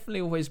I'd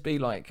definitely always be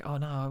like, oh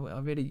no, I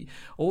really...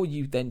 Or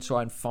you then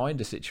try and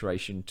find a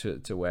situation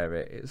to wear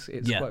it.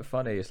 It's quite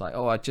funny. It's like,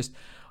 I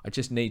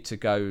just need to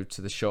go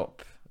to the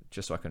shop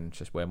just so I can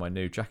just wear my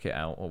new jacket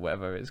out or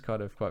whatever. It's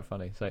kind of quite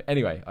funny. So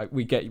anyway,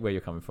 we get where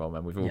you're coming from,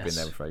 and we've all been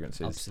there with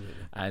fragrances. Absolutely.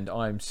 And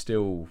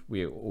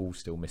we all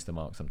still miss the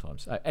mark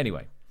sometimes.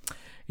 Anyway,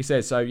 He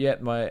says, so yeah,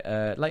 my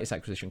latest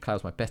acquisition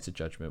clouds my better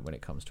judgment when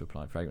it comes to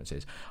applying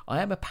fragrances.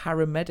 I am a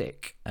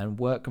paramedic and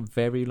work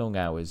very long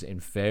hours in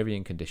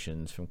varying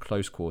conditions, from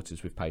close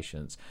quarters with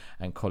patients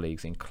and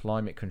colleagues in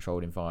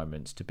climate-controlled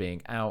environments to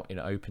being out in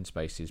open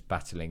spaces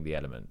battling the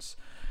elements.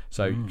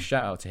 So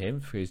shout out to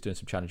him, for he's doing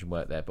some challenging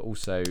work there, but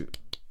also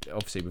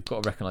obviously we've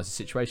got to recognise the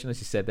situation, as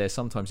he said there.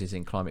 Sometimes he's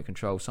in climate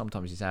control,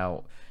 sometimes he's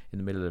out in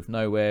the middle of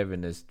nowhere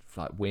and there's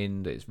like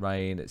wind, it's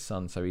rain, it's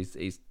sun, so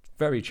he's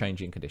very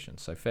changing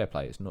conditions, so fair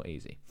play, it's not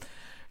easy.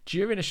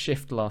 During a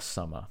shift last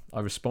summer, I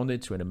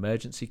responded to an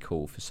emergency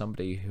call for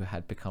somebody who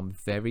had become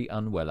very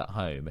unwell at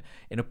home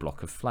in a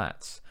block of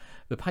flats.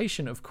 The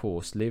patient, of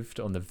course, lived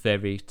on the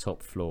very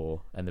top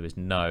floor and there was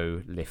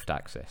no lift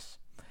access.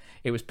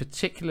 It was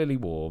particularly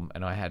warm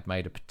and I had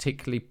made a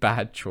particularly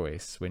bad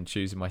choice when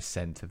choosing my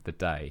scent of the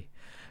day.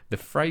 The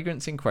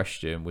fragrance in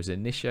question was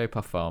Initio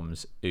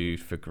Parfums Oud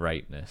for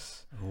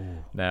Greatness.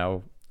 Ooh.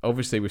 Now,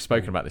 obviously, we've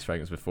spoken about this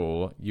fragrance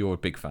before. You're a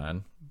big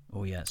fan.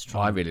 Oh yeah, it's true.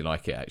 I really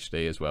like it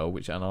actually as well.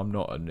 And I'm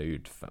not a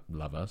nude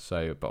lover,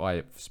 but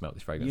I smelt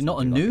this fragrance. You're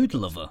not a nude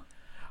lover.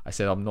 I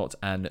said I'm not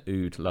an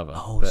oud lover.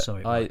 Oh,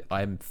 sorry.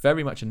 I'm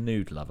very much a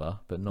nude lover,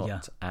 but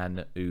not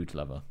an oud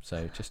lover.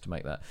 So just to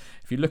make that,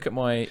 if you look at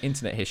my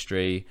internet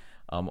history,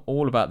 I'm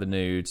all about the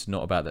nudes,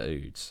 not about the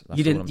ouds.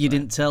 You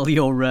didn't tell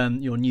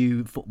your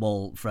new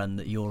football friend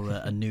that you're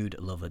a nude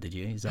lover, did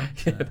you? Is that?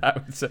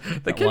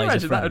 Can you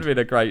imagine that would have been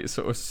a great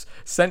sort of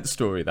sense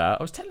story? That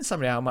I was telling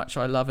somebody how much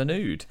I love a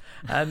nude,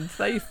 and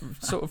they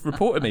sort of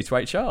reported me to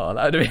HR.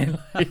 That would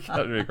have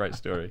been a great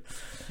story.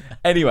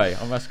 Anyway,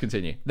 I must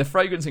continue. The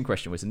fragrance in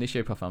question was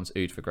Initio Parfums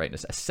Oud for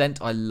Greatness, a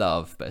scent I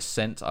love, but a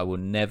scent I will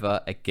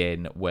never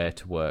again wear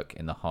to work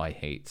in the high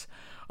heat.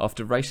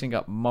 After racing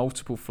up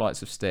multiple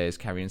flights of stairs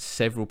carrying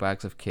several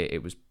bags of kit,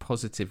 it was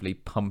positively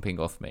pumping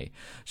off me.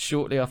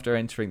 Shortly after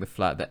entering the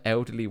flat, the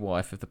elderly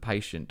wife of the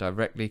patient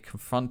directly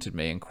confronted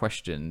me and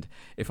questioned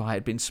if I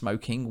had been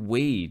smoking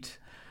weed.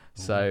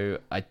 So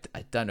I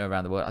don't know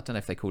around the world. I don't know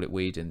if they call it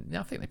weed.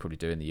 I think they probably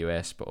do in the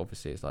US, but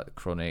obviously it's like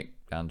chronic,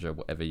 ganja,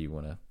 whatever you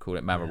want to call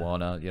it,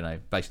 marijuana,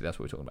 basically that's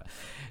what we're talking about.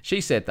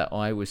 She said that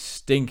I was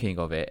stinking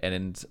of it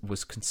and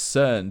was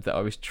concerned that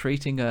I was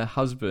treating her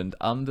husband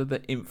under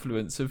the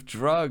influence of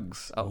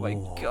drugs. Oh my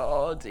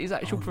God, his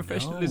actual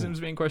professionalism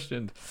is being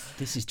questioned.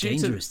 This is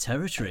dangerous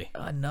territory.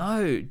 I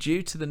know.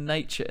 Due to the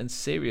nature and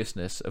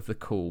seriousness of the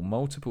call,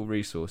 multiple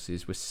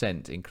resources were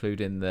sent,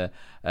 including the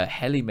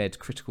HeliMed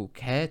critical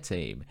care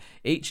team.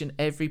 Each and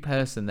every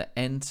person that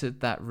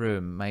entered that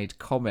room made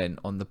comment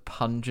on the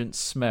pungent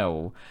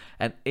smell,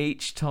 and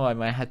each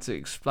time I had to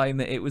explain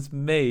that it was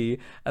me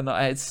and that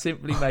I had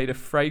simply made a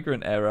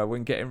fragrant error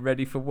when getting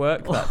ready for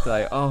work that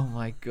day. Oh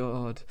my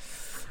God.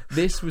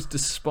 This was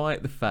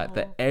despite the fact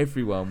that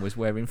everyone was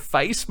wearing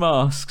face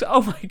masks.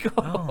 Oh my God.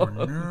 Oh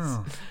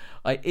no.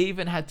 I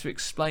even had to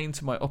explain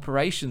to my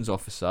operations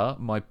officer,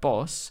 my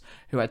boss,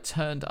 who had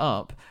turned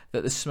up,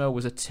 that the smell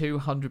was a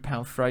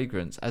 £200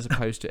 fragrance as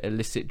opposed to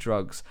illicit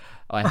drugs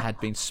I had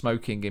been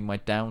smoking in my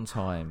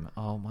downtime.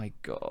 Oh my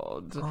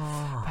God.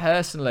 Oh.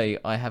 Personally,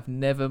 I have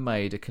never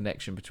made a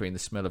connection between the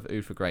smell of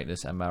Oud for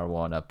Greatness and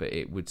marijuana, but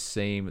it would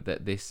seem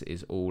that this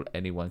is all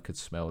anyone could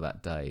smell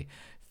that day.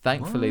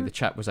 Thankfully, the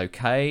chap was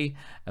okay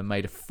and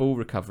made a full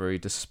recovery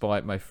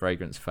despite my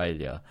fragrance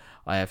failure.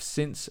 I have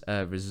since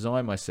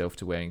resigned myself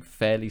to wearing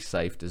fairly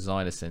safe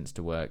designer scents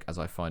to work, as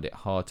I find it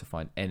hard to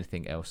find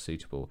anything else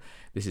suitable.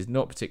 This is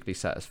not particularly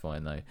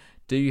satisfying though.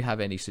 Do you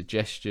have any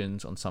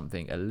suggestions on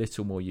something a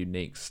little more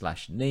unique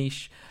 /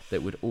 niche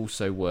that would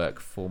also work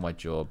for my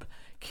job?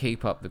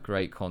 Keep up the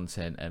great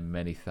content and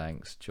many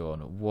thanks, John.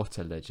 What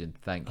a legend.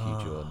 Thank you,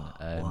 John.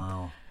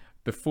 Wow.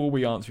 Before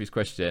we answer his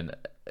question,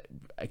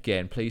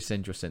 again, please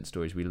send your scent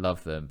stories. We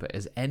love them. But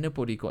has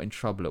anybody got in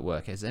trouble at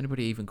work? Has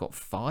anybody even got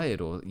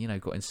fired or,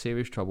 got in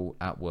serious trouble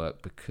at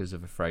work because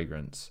of a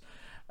fragrance?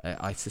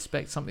 I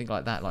suspect something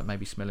like that, like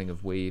maybe smelling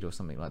of weed or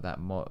something like that,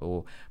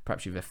 or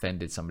perhaps you've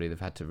offended somebody. They've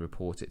had to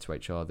report it to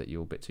HR that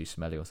you're a bit too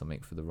smelly or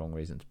something for the wrong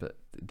reasons. But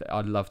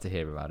I'd love to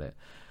hear about it.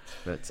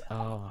 But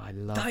I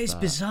love that. That is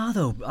bizarre,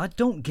 though. I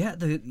don't get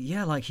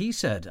like he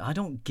said, I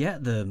don't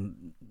get the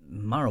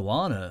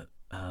marijuana,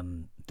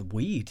 the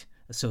weed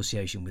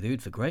association with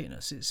Oud for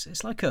Greatness.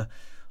 It's like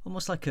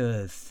almost like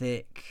a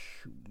thick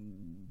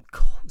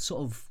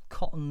sort of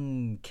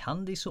cotton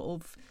candy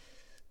sort of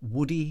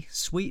woody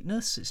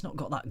sweetness. It's not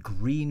got that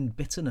green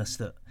bitterness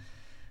that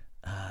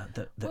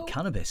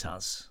cannabis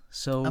has.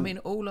 So I mean,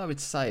 all I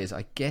would say is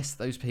I guess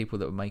those people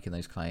that were making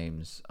those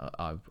claims,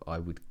 I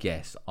would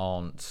guess,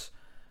 aren't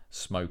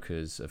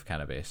smokers of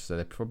cannabis, so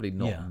they're probably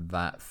not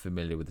that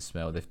familiar with the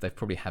smell. They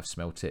probably have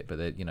smelt it, but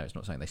it's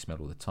not something they smell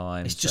all the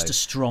time. It's just a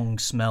strong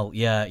smell.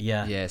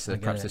 So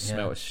perhaps they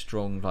smell a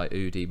strong, like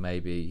oudi,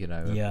 maybe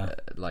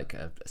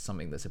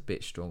something that's a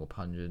bit strong or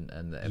pungent,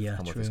 and they've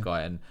come with this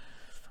guy. And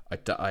I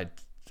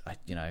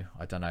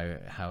don't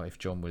know if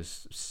John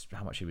was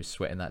how much he was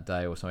sweating that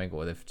day or something,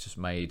 or they've just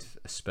made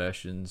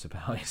aspersions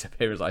about his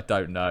appearance. I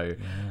don't know,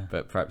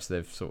 but perhaps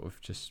they've sort of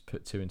just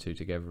put two and two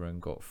together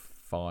and got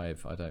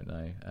 5. I don't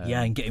know.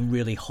 Yeah, and getting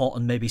really hot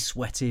and maybe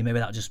sweaty. Maybe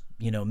that just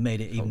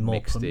made it even more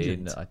mixed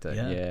pungent. in. I don't.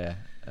 Yeah.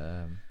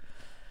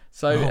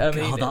 So I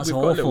mean, God, that's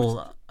we've got a awful.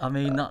 little- I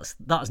mean,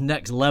 that's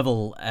next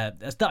level.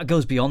 That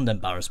goes beyond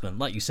embarrassment.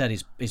 Like you said,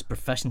 his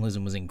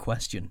professionalism was in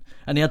question,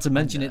 and he had to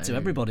mention it to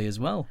everybody as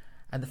well.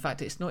 And the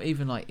fact it's not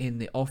even like in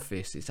the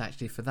office, it's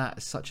actually for that,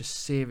 it's such a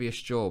serious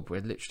job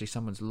where literally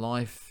someone's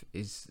life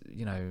is,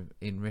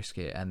 in risk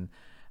here,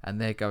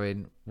 and they're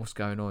going, what's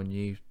going on?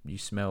 You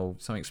smell,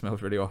 something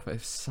smells really off.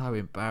 It's so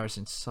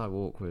embarrassing, so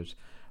awkward.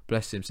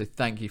 Bless him. So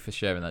thank you for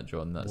sharing that,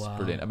 John. That's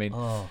brilliant. I mean,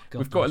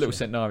 we've got a little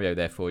scenario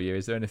there for you.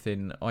 Is there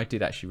anything, I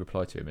did actually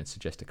reply to him and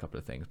suggest a couple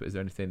of things, but is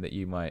there anything that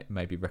you might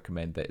maybe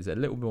recommend that is a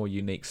little more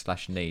unique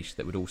 / niche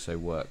that would also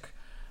work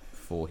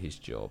for his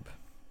job?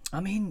 I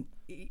mean,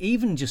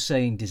 even just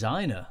saying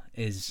designer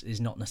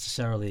is not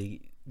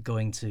necessarily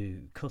going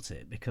to cut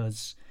it,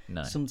 because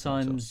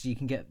sometimes you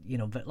can get,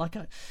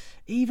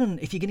 even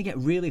if you're going to get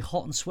really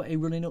hot and sweaty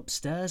running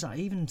upstairs,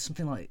 even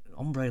something like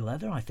ombre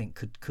leather, I think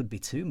could be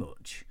too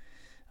much.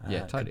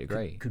 Yeah, totally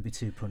agree. Could be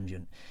too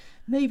pungent.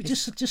 Maybe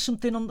just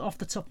something off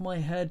the top of my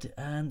head,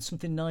 and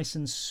something nice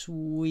and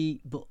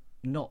sweet, but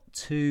not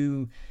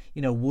too,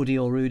 woody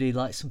or rudy,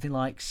 like something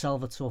like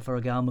Salvatore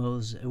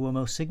Ferragamo's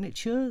Uomo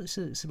Signature.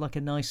 It's like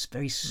a nice,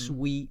 very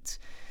sweet,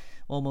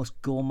 almost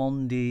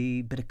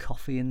gourmandy bit of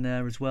coffee in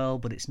there as well,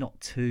 but it's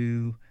not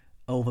too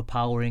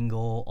overpowering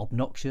or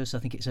obnoxious. I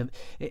think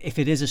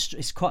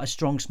it's quite a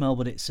strong smell,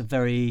 but it's a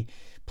very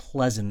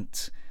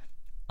pleasant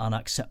and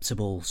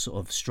acceptable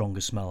sort of stronger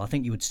smell. I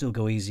think you would still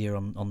go easier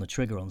on the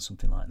trigger on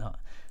something like that.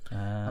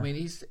 I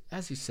mean,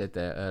 as you said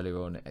there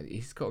earlier on,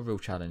 he's got a real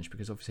challenge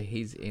because obviously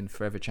he's in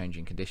forever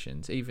changing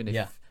conditions. Even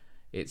if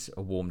it's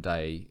a warm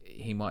day,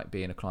 he might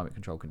be in a climate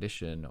control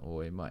condition,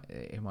 or it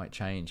might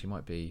change. He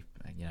might be,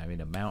 in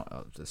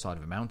the side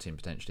of a mountain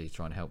potentially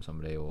trying to help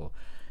somebody. Or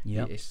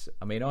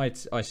I mean,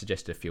 I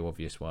suggested a few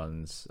obvious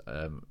ones.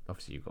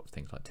 Obviously, you've got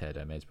things like Terre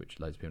d'Hermès, which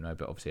loads of people know,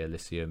 but obviously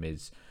Elysium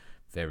is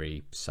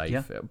very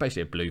safe.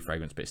 Basically a blue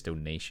fragrance, but it's still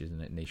niche, isn't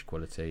it? Niche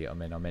quality. I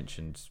mean, I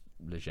mentioned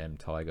Le Gem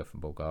Tiger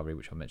from Bulgari,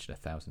 which I mentioned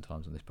 1,000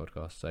 times on this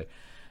podcast. So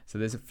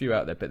there's a few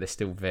out there, but they're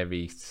still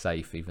very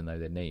safe, even though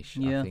they're niche.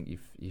 I think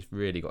you've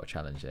really got a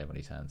challenge there on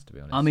his hands, to be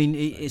honest. I mean,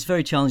 it's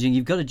very challenging.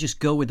 You've got to just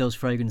go with those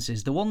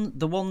fragrances. The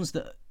ones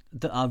that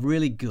are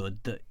really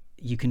good, that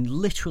you can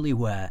literally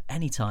wear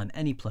anytime,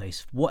 any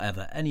place,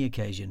 whatever, any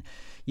occasion.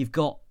 You've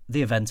got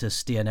the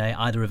Aventus DNA,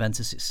 either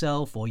Aventus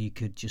itself, or you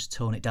could just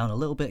tone it down a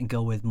little bit and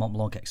go with Mont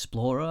Blanc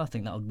Explorer. I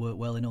think that would work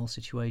well in all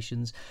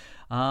situations.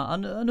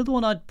 And another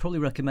one I'd probably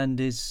recommend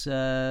is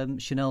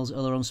Chanel's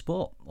Oleron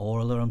Sport, or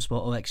Oleron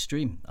Sport Eau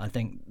Extreme. I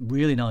think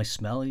really nice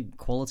smell,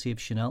 quality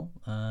of Chanel,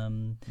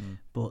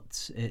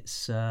 but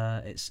it's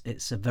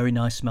a very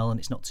nice smell and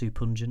it's not too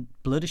pungent.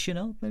 Bleu de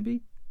Chanel,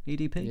 maybe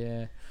EDP.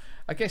 Yeah.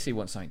 I guess he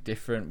wants something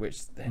different,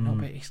 which they're not.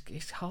 But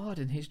it's hard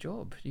in his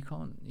job. You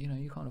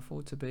can't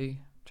afford to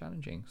be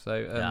challenging.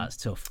 So it's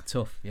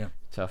tough. Yeah,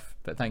 tough.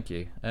 But thank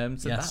you.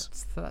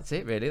 That's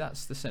it really.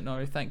 That's the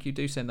scenario. Thank you.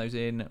 Do send those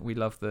in. We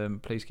love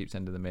them. Please keep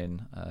sending them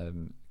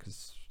in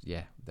because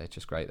they're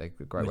just great. They're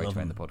a great way to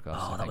end the podcast.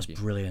 Oh, so that was you.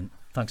 Brilliant.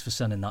 Thanks for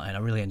sending that in. I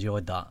really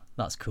enjoyed that.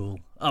 That's cool.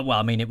 Well,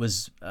 I mean, it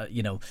was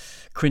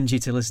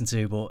cringy to listen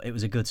to, but it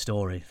was a good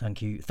story.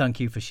 Thank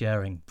you for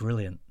sharing.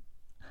 Brilliant.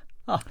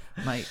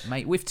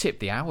 Mate, we've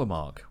tipped the hour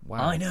mark.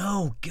 Wow. I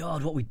know.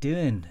 God, what are we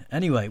doing?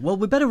 Anyway, well,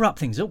 we better wrap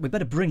things up. We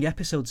better bring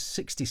episode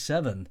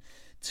 67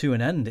 to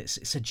an end.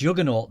 It's a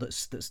juggernaut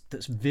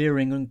that's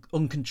veering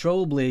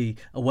uncontrollably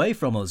away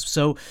from us.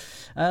 So,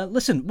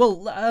 listen.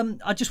 Well,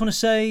 I just want to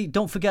say,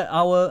 don't forget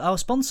our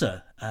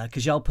sponsor,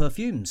 Kajal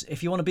Perfumes.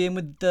 If you want to be in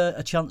with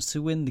a chance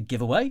to win the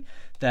giveaway,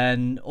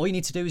 then all you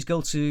need to do is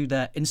go to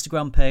their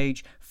Instagram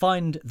page,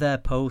 find their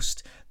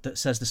post that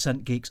says The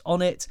Scent Geeks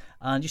on it,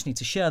 and you just need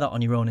to share that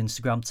on your own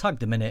Instagram, tag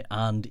them in it,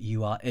 and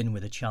you are in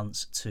with a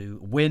chance to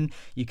win.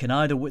 You can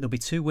there'll be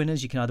two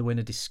winners. You can either win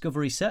a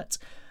discovery set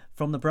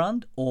from the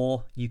brand,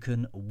 or you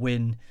can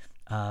win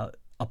a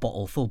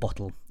full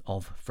bottle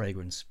of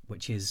fragrance,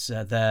 which is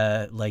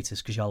their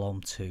latest Kajal Homme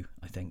 2,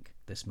 I think,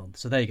 this month.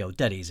 So there you go,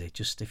 dead easy.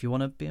 Just if you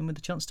want to be in with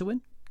a chance to win,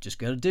 just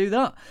go to do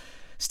that.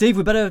 Steve,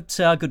 we better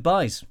say our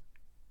goodbyes.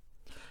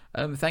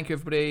 Thank you,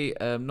 everybody.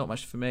 Not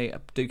much for me.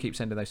 Do keep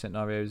sending those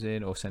scenarios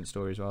in, or scent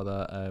stories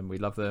rather. We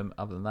love them.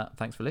 Other than that,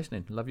 thanks for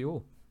listening. Love you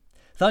all.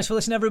 Thanks for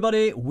listening,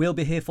 everybody. We'll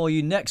be here for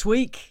you next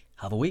week.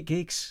 Have a week,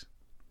 geeks.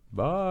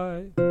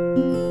 Bye.